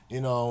up,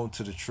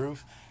 to the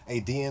truth.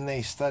 A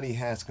DNA study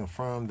has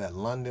confirmed that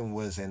London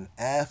was an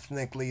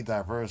ethnically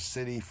diverse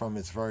city from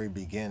its very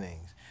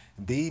beginnings.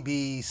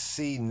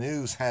 BBC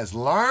News has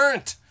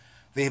learned.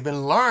 They've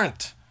been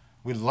learned.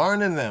 We're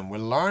learning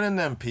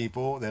them,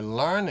 people. They're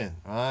learning,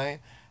 right?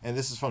 And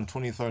this is from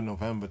 23rd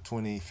November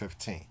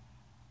 2015.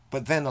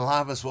 But then a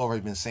lot of us have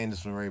already been saying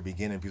this from the very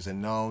beginning. People said,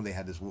 no, they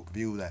had this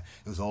view that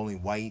it was only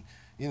white,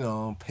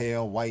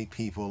 pale white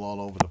people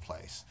all over the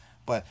place.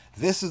 But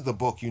this is the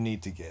book you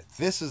need to get.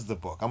 This is the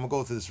book. I'm going to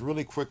go through this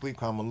really quickly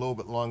because I'm a little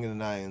bit longer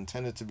than I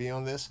intended to be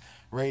on this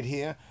right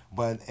here.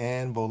 But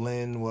Anne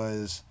Boleyn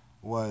was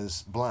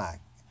black.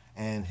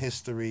 And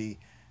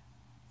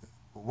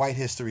white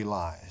history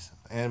lies.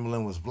 Anne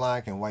Boleyn was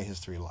black and white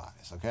history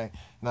lies. Okay?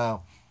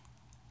 Now,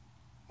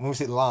 when we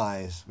say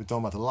lies, we're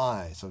talking about the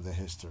lies of the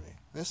history.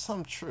 There's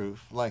some truth,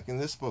 like in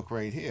this book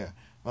right here,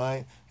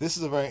 right? This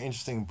is a very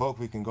interesting book.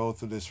 We can go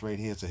through this right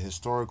here. It's a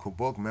historical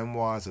book,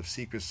 Memoirs of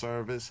Secret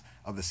Service,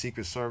 of the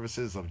Secret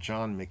Services of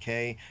John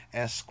Mackay,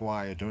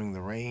 Esquire, during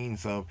the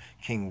reigns of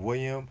King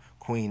William,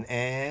 Queen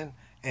Anne,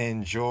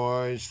 and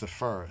George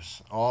I.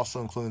 Also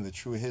including the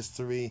true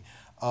history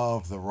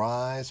of the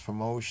rise,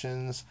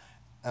 promotions,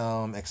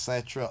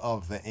 etc.,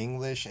 of the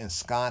English and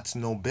Scots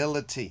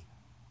nobility.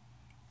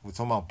 We're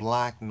talking about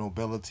black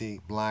nobility,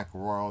 black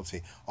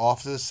royalty,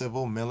 officers,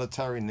 civil,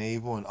 military,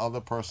 naval, and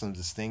other persons of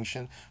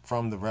distinction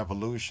from the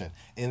Revolution,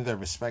 in their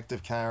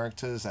respective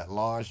characters at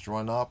large,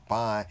 drawn up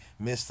by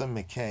Mr.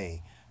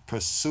 Mackay,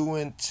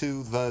 pursuant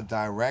to the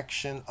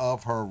direction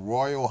of Her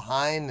Royal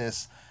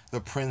Highness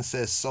the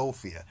Princess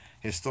Sophia.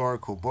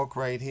 Historical book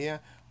right here,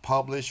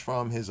 published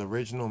from his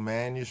original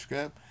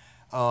manuscript,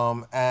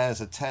 as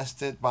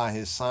attested by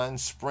his son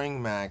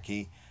Spring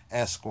Mackay,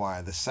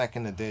 Esquire, the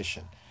second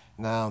edition.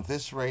 Now,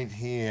 this right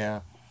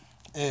here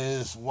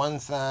is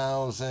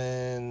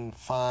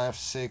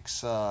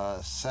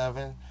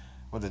 1,567.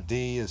 Well, the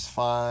D is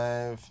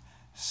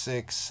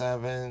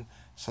 567.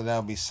 So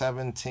that'll be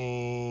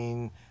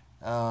 17,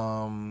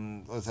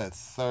 what's that,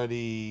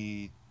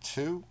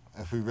 32?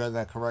 If we read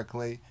that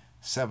correctly,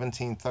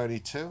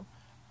 1732.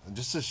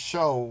 Just to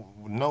show,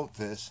 note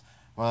this,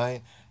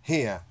 right?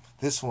 Here,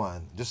 this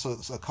one, just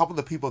a couple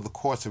of people of the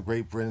courts of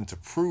Great Britain to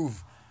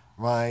prove,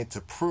 right,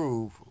 to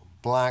prove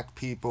black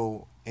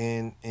people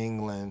in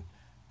England,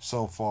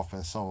 so forth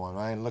and so on,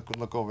 right?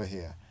 Look over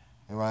here,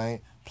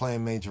 right?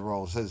 Playing major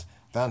roles. It says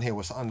down here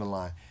what's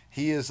underlined.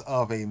 He is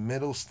of a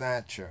middle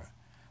stature,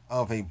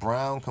 of a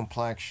brown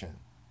complexion,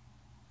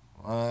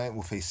 right,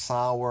 with a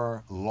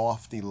sour,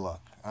 lofty look.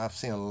 I've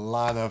seen a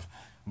lot of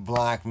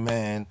black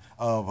men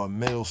of a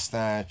middle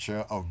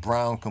stature, of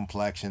brown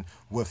complexion,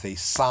 with a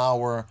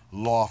sour,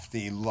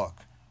 lofty look.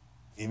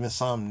 Even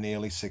some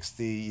nearly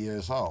 60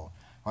 years old,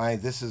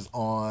 right? This is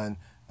on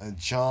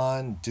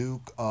John,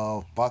 Duke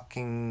of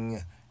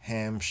Buckinghamshire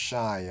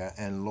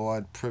and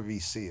Lord Privy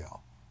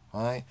Seal.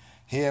 Right?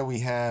 Here we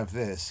have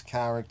this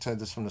character,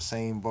 this from the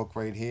same book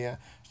right here,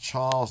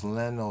 Charles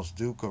Lennox,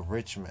 Duke of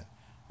Richmond.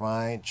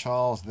 Right?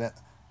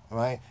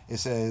 Right? It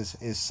says,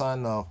 is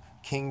son of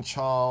King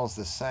Charles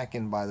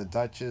II by the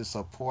Duchess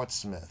of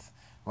Portsmouth.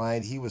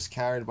 Right? He was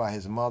carried by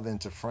his mother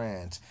into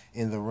France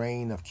in the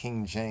reign of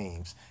King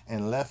James,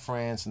 and left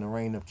France in the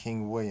reign of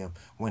King William,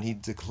 when he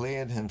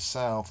declared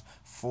himself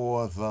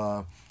for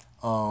the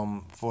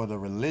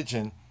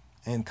religion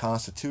and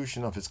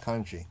constitution of his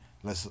country.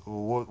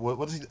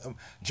 What is he?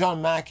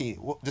 John Mackay,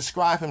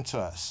 describe him to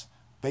us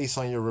based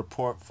on your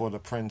report for the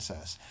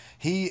princess.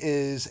 He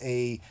is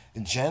a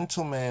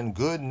gentleman,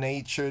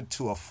 good-natured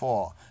to a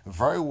fault,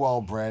 very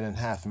well-bred, and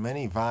hath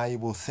many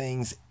valuable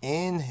things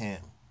in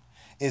him.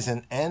 Is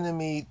an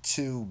enemy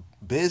to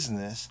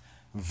business,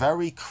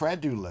 very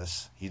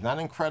credulous. He's not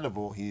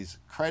incredible, he's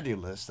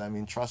credulous, I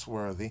mean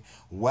trustworthy,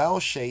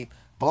 well-shaped,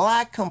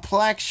 black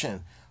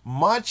complexion,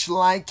 much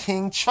like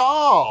King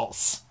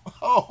Charles.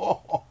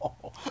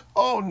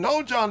 Oh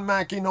no, John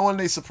Mackay, no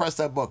wonder they suppressed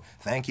that book.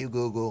 Thank you,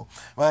 Google.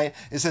 Right?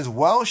 It says,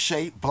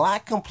 well-shaped,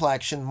 black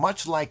complexion,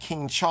 much like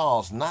King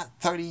Charles, not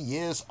 30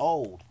 years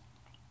old.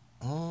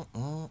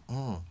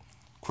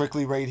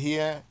 Quickly right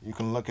here, you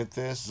can look at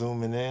this,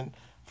 zooming in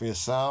for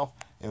yourself.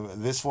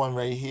 This one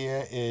right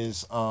here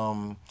is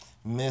Mr.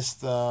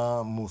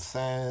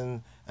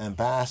 Muthan,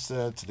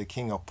 ambassador to the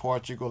King of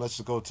Portugal. Let's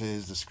just go to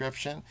his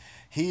description.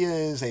 He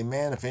is a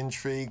man of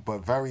intrigue,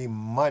 but very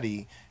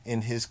muddy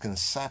in his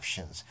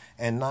conceptions,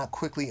 and not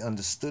quickly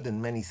understood in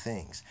many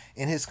things.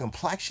 In his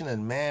complexion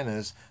and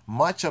manners,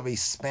 much of a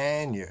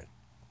Spaniard.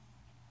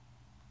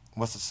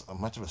 What's this,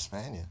 much of a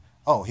Spaniard?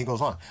 Oh, he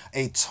goes on.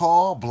 A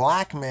tall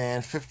black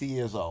man, 50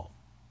 years old.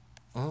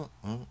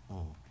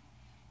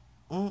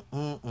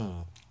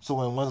 So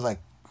when one's like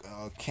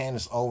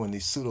Candace Owen,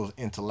 these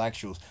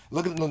pseudo-intellectuals,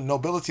 look at the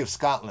nobility of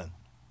Scotland.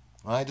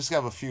 I just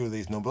have a few of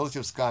these. Nobility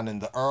of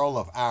Scotland, the Earl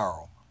of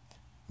Arrow.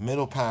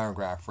 Middle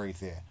paragraph right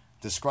there.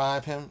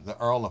 Describe him, the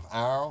Earl of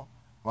Arrow.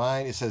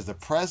 Right? It says, the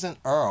present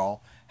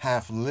Earl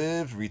hath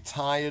lived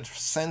retired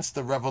since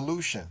the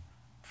Revolution.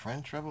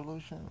 French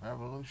Revolution?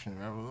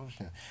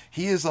 Revolution.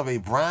 He is of a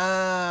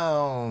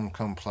brown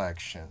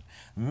complexion,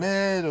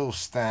 middle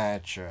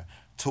stature,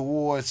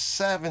 towards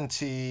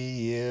 70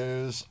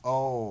 years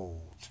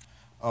old.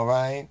 All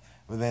right?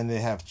 But then they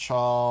have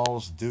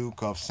Charles,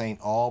 Duke of St.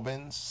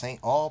 Albans.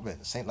 St.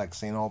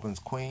 Albans,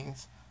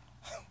 Queens.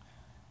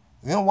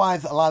 You know why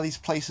a lot of these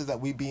places that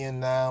we be in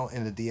now,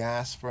 in the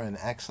diaspora and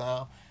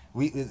exile,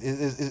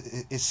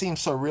 it seems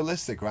so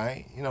realistic,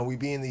 right? You know, we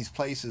be in these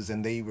places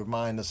and they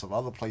remind us of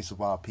other places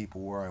where our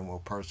people were and were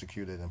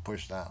persecuted and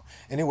pushed out.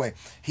 Anyway,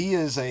 he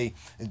is a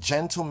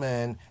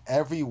gentleman,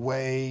 every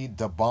way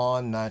de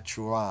bon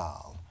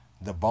natural.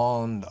 The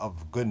bond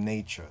of good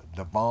nature,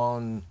 the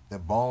bon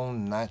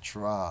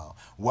natural,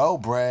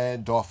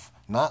 well-bred, doth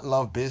not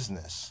love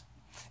business,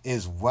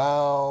 is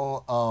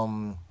well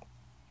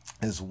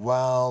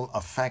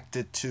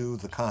affected to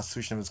the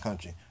constitution of his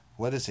country.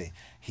 What is he?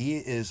 He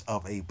is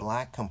of a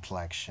black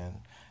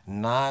complexion,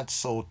 not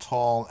so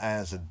tall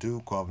as the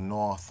Duke of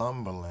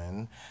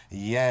Northumberland,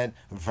 yet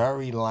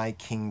very like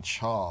King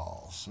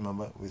Charles.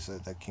 Remember, we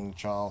said that King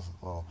Charles,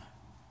 well,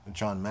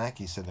 John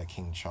Mackey said that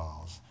King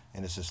Charles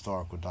in his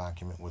historical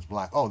document was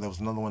black. Oh, there was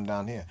another one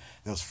down here.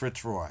 There was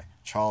Fitzroy,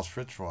 Charles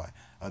Fitzroy,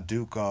 a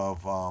Duke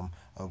of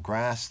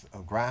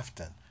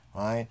Grafton,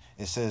 right?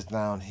 It says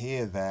down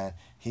here that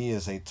he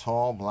is a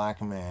tall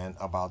black man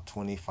about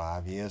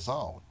 25 years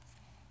old,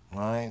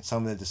 right?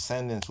 Some of the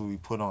descendants will be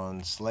put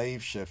on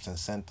slave ships and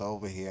sent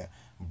over here,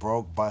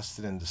 broke,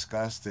 busted, and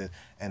disgusted,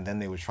 and then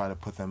they would try to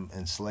put them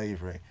in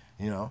slavery,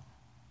 you know?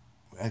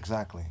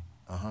 Exactly.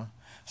 Uh-huh.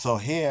 So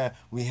here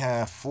we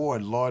have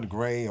Ford, Lord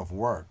Grey of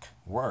Work.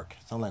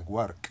 Sound like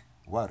work,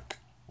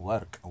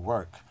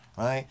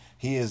 right?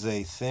 He is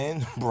a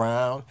thin,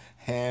 brown,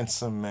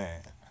 handsome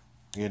man.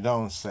 You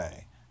don't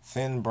say.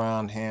 Thin,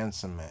 brown,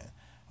 handsome man,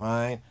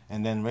 right?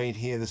 And then right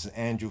here, this is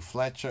Andrew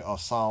Fletcher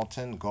of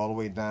Salton. Go all the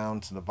way down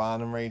to the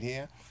bottom right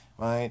here,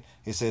 right?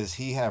 It says,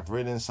 he have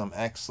written some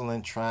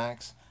excellent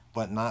tracts,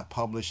 but not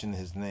published in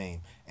his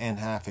name, and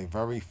hath a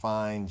very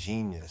fine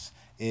genius,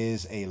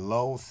 is a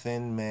low,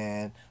 thin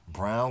man,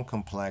 brown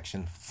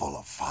complexion, full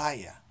of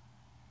fire,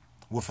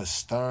 with a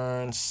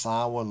stern,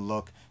 sour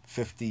look,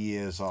 50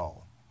 years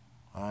old.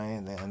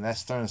 Right? And that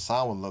stern,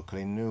 sour look,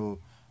 they knew,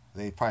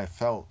 they probably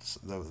felt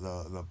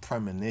the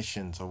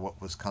premonitions of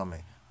what was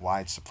coming,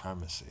 white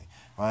supremacy.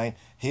 Right?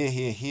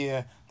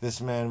 Here, this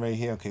man right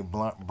here, okay,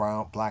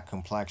 black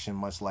complexion,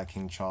 much like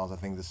King Charles. I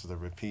think this is a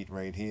repeat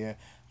right here.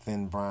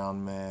 Thin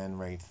brown man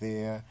right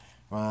there,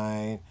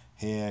 right?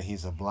 Here,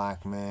 he's a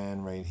black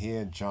man right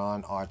here.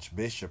 John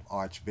Archbishop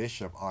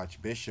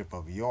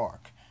of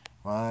York,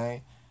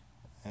 right?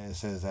 And it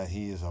says that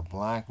he is a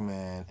black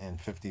man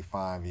and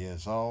 55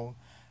 years old.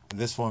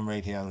 This one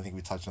right here, I don't think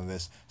we touched on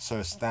this.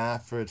 Sir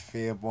Stafford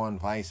Fairborn,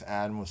 Vice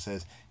Admiral,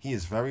 says he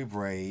is very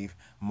brave,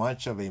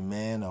 much of a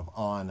man of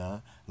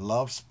honor,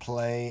 loves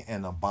play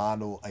and a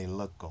bottle a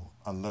little.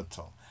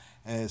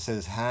 And it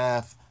says,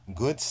 have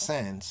good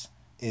sense,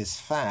 is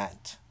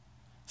fat,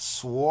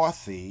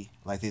 swarthy,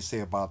 like they say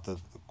about the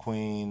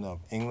Queen of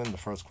England, the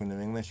first Queen of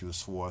England. She was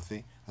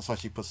swarthy. That's why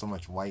she put so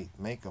much white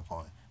makeup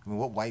on. I mean,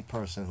 what white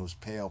person who's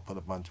pale put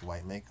a bunch of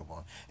white makeup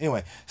on?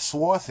 Anyway,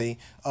 swarthy,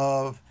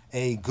 of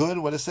a good,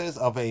 what it says,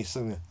 of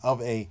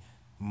a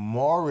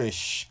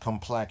Moorish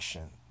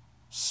complexion.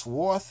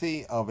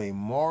 Swarthy of a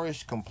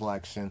Moorish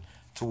complexion,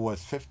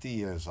 towards 50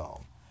 years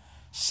old.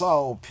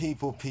 So,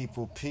 people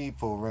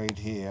right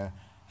here.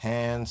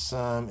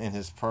 Handsome in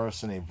his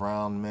person, a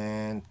brown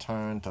man,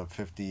 turned to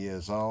 50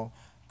 years old.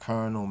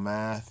 Colonel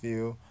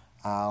Matthew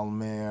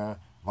Almere,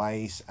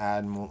 Vice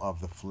Admiral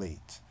of the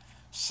Fleet.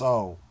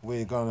 So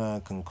we're going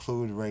to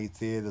conclude right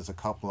there. There's a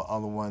couple of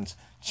other ones.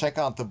 Check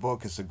out the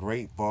book. It's a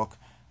great book.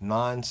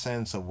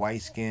 Nonsense of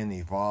White Skin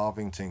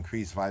Evolving to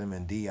Increase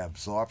Vitamin D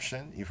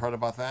Absorption. You've heard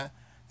about that?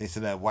 They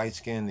said that white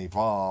skin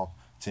evolved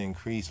to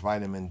increase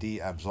vitamin D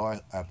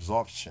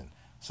absorption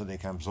so they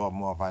can absorb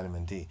more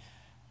vitamin D.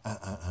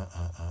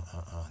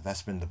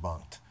 That's been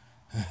debunked.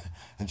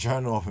 The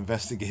Journal of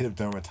Investigative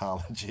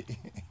Dermatology.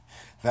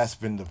 That's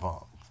been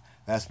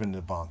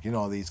debunked. You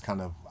know, these kind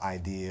of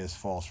ideas,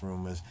 false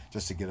rumors,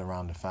 just to get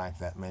around the fact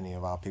that many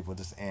of our people,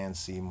 this Ann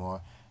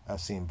Seymour, I've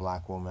seen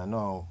black women. I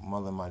know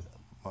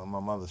my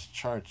mother's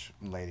church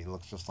lady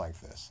looks just like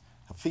this.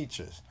 Her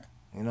features,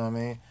 you know what I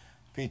mean?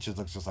 Features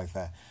look just like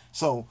that.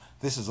 So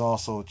this is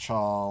also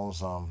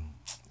Charles.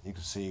 You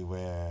can see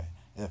where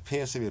it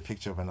appears to be a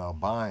picture of an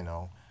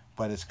albino.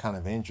 But it's kind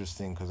of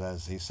interesting because,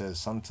 as he says,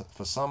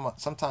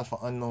 sometimes for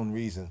unknown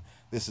reason,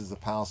 this is the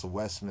Palace of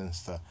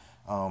Westminster,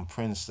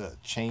 Prince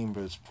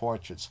Chambers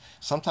portraits.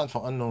 Sometimes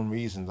for unknown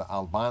reason, the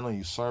albino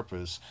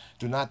usurpers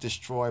do not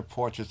destroy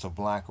portraits of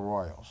black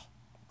royals.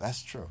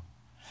 That's true.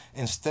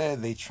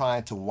 Instead, they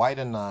try to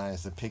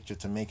whitenize the picture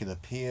to make it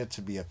appear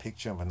to be a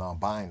picture of an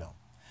albino.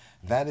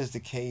 That is the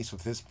case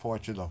with this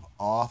portrait of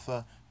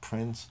Arthur,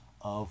 Prince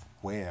of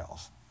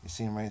Wales. You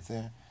see him right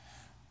there?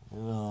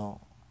 You know,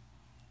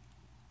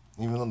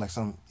 even look like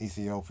some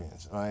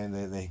Ethiopians, right?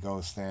 They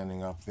go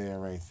standing up there,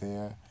 right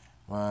there,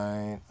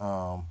 right?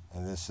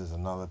 And this is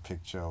another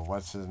picture of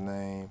what's his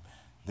name.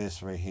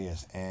 This right here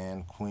is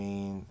Anne,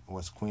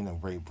 was Queen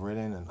of Great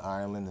Britain and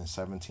Ireland in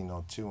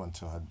 1702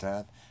 until her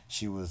death.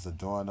 She was the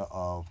daughter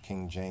of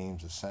King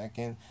James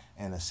II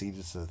and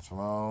acceded to the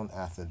throne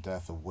after the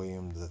death of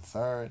William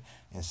III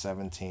in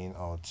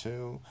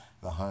 1702.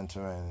 The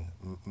Hunter and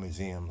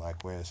Museum,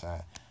 like where it's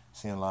at.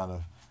 Seeing a lot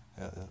of,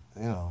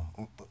 you know,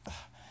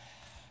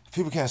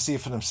 people can't see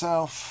it for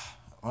themselves,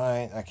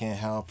 right? I can't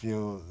help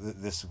you.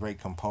 This great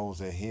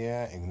composer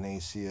here,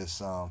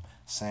 Ignatius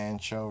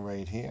Sancho,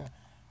 right here,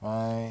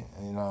 right?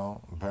 You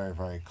know, very,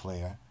 very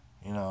clear.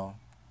 You know,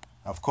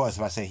 of course,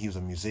 if I say he was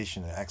a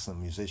musician, an excellent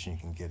musician, you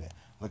can get it.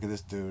 Look at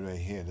this dude right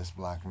here, this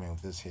black man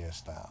with this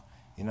hairstyle.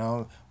 You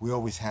know, we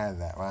always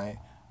had that, right?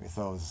 We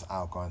thought it was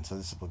outgoing. So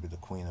this would be the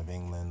Queen of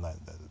England,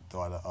 like the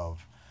daughter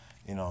of,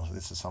 you know,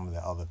 this is some of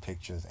the other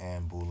pictures.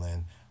 Anne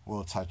Boleyn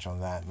we'll touch on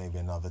that maybe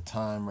another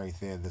time. Right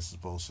there, this is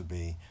supposed to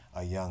be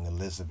a young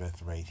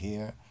Elizabeth right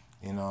here.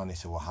 You know, and they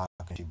said, well, how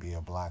can she be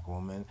a black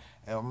woman?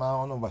 And I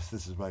don't know if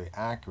this is very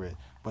accurate,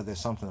 but there's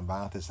something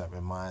about this that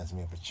reminds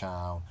me of a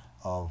child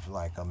of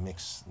like a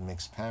mixed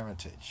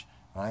parentage,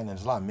 right? And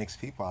there's a lot of mixed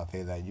people out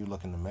there that you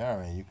look in the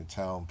mirror and you can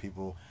tell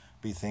people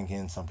be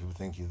thinking, some people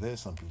think you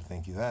this, some people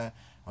think you that,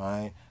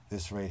 right?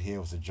 This right here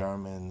was a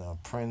German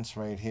prince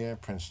right here,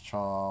 Prince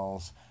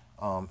Charles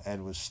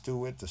Edward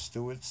Stuart, the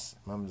Stuarts.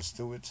 Remember the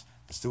Stuarts?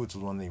 The Stuarts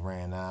was when they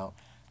ran out.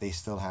 They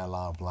still had a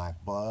lot of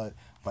black blood,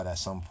 but at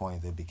some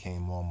point they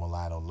became more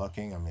mulatto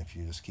looking. I mean, if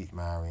you just keep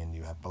marrying,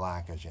 you have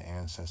black as your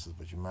ancestors,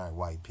 but you marry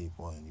white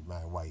people and you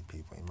marry white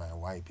people and you marry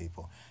white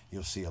people,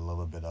 you'll see a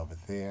little bit of it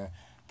there.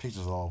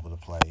 Pictures all over the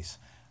place.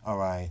 All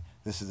right,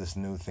 this is this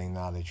new thing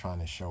now. They're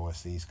trying to show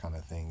us these kind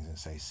of things and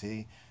say,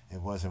 see,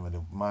 it wasn't with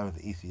mine with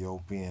the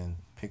Ethiopian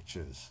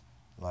pictures.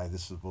 Like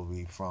this will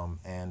be from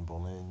Anne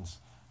Boleyn's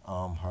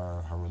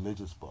her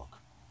religious book.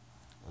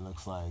 It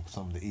looks like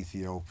some of the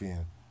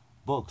Ethiopian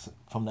books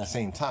from that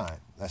same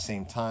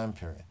time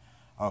period.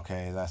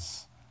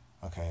 That's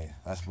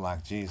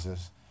Black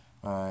Jesus.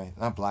 All right,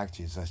 not Black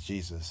Jesus, that's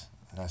Jesus.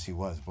 That's he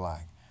was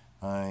black.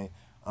 All right.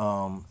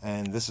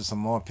 And this is some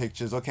more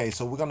pictures. Okay,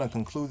 so we're gonna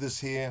conclude this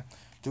here.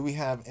 Do we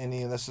have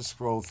any? Let's just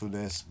scroll through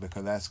this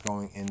because that's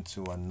going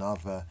into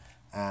another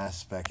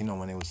aspect. You know,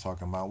 when they was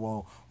talking about,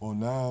 well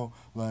now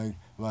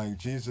like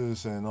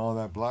Jesus and all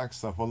that black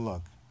stuff. Well,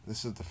 look,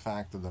 this is the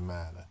fact of the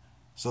matter.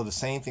 So the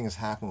same thing has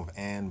happened with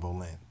Anne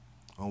Boleyn.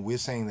 When we're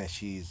saying that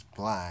she's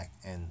black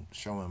and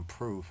showing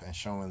proof and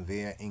showing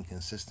their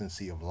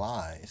inconsistency of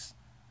lies,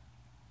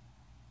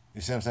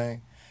 you see what I'm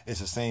saying? It's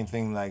the same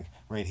thing like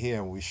right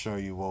here we show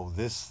you, well,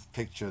 this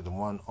picture, the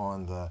one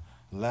on the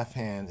left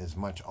hand is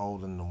much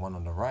older than the one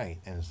on the right,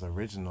 and it's the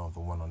original of the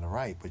one on the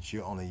right, but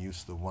you're only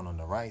used to the one on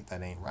the right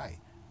that ain't right,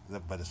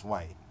 but it's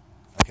white.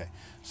 Okay,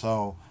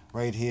 so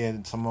right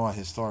here, some more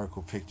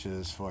historical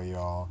pictures for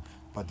y'all,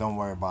 but don't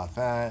worry about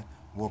that.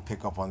 We'll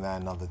pick up on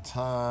that another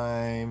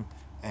time,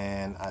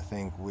 and I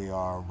think we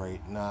are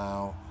right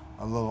now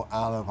a little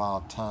out of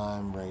our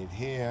time right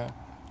here.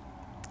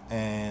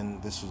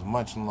 And this was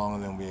much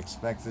longer than we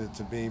expected it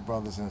to be,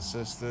 brothers and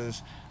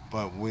sisters.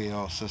 But we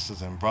are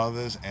sisters and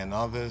brothers and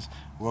others.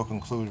 We'll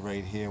conclude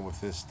right here with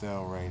this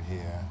still right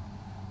here.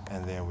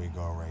 And there we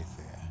go right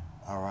there.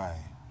 All right.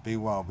 Be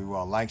well, be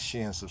well. Like,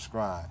 share, and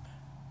subscribe.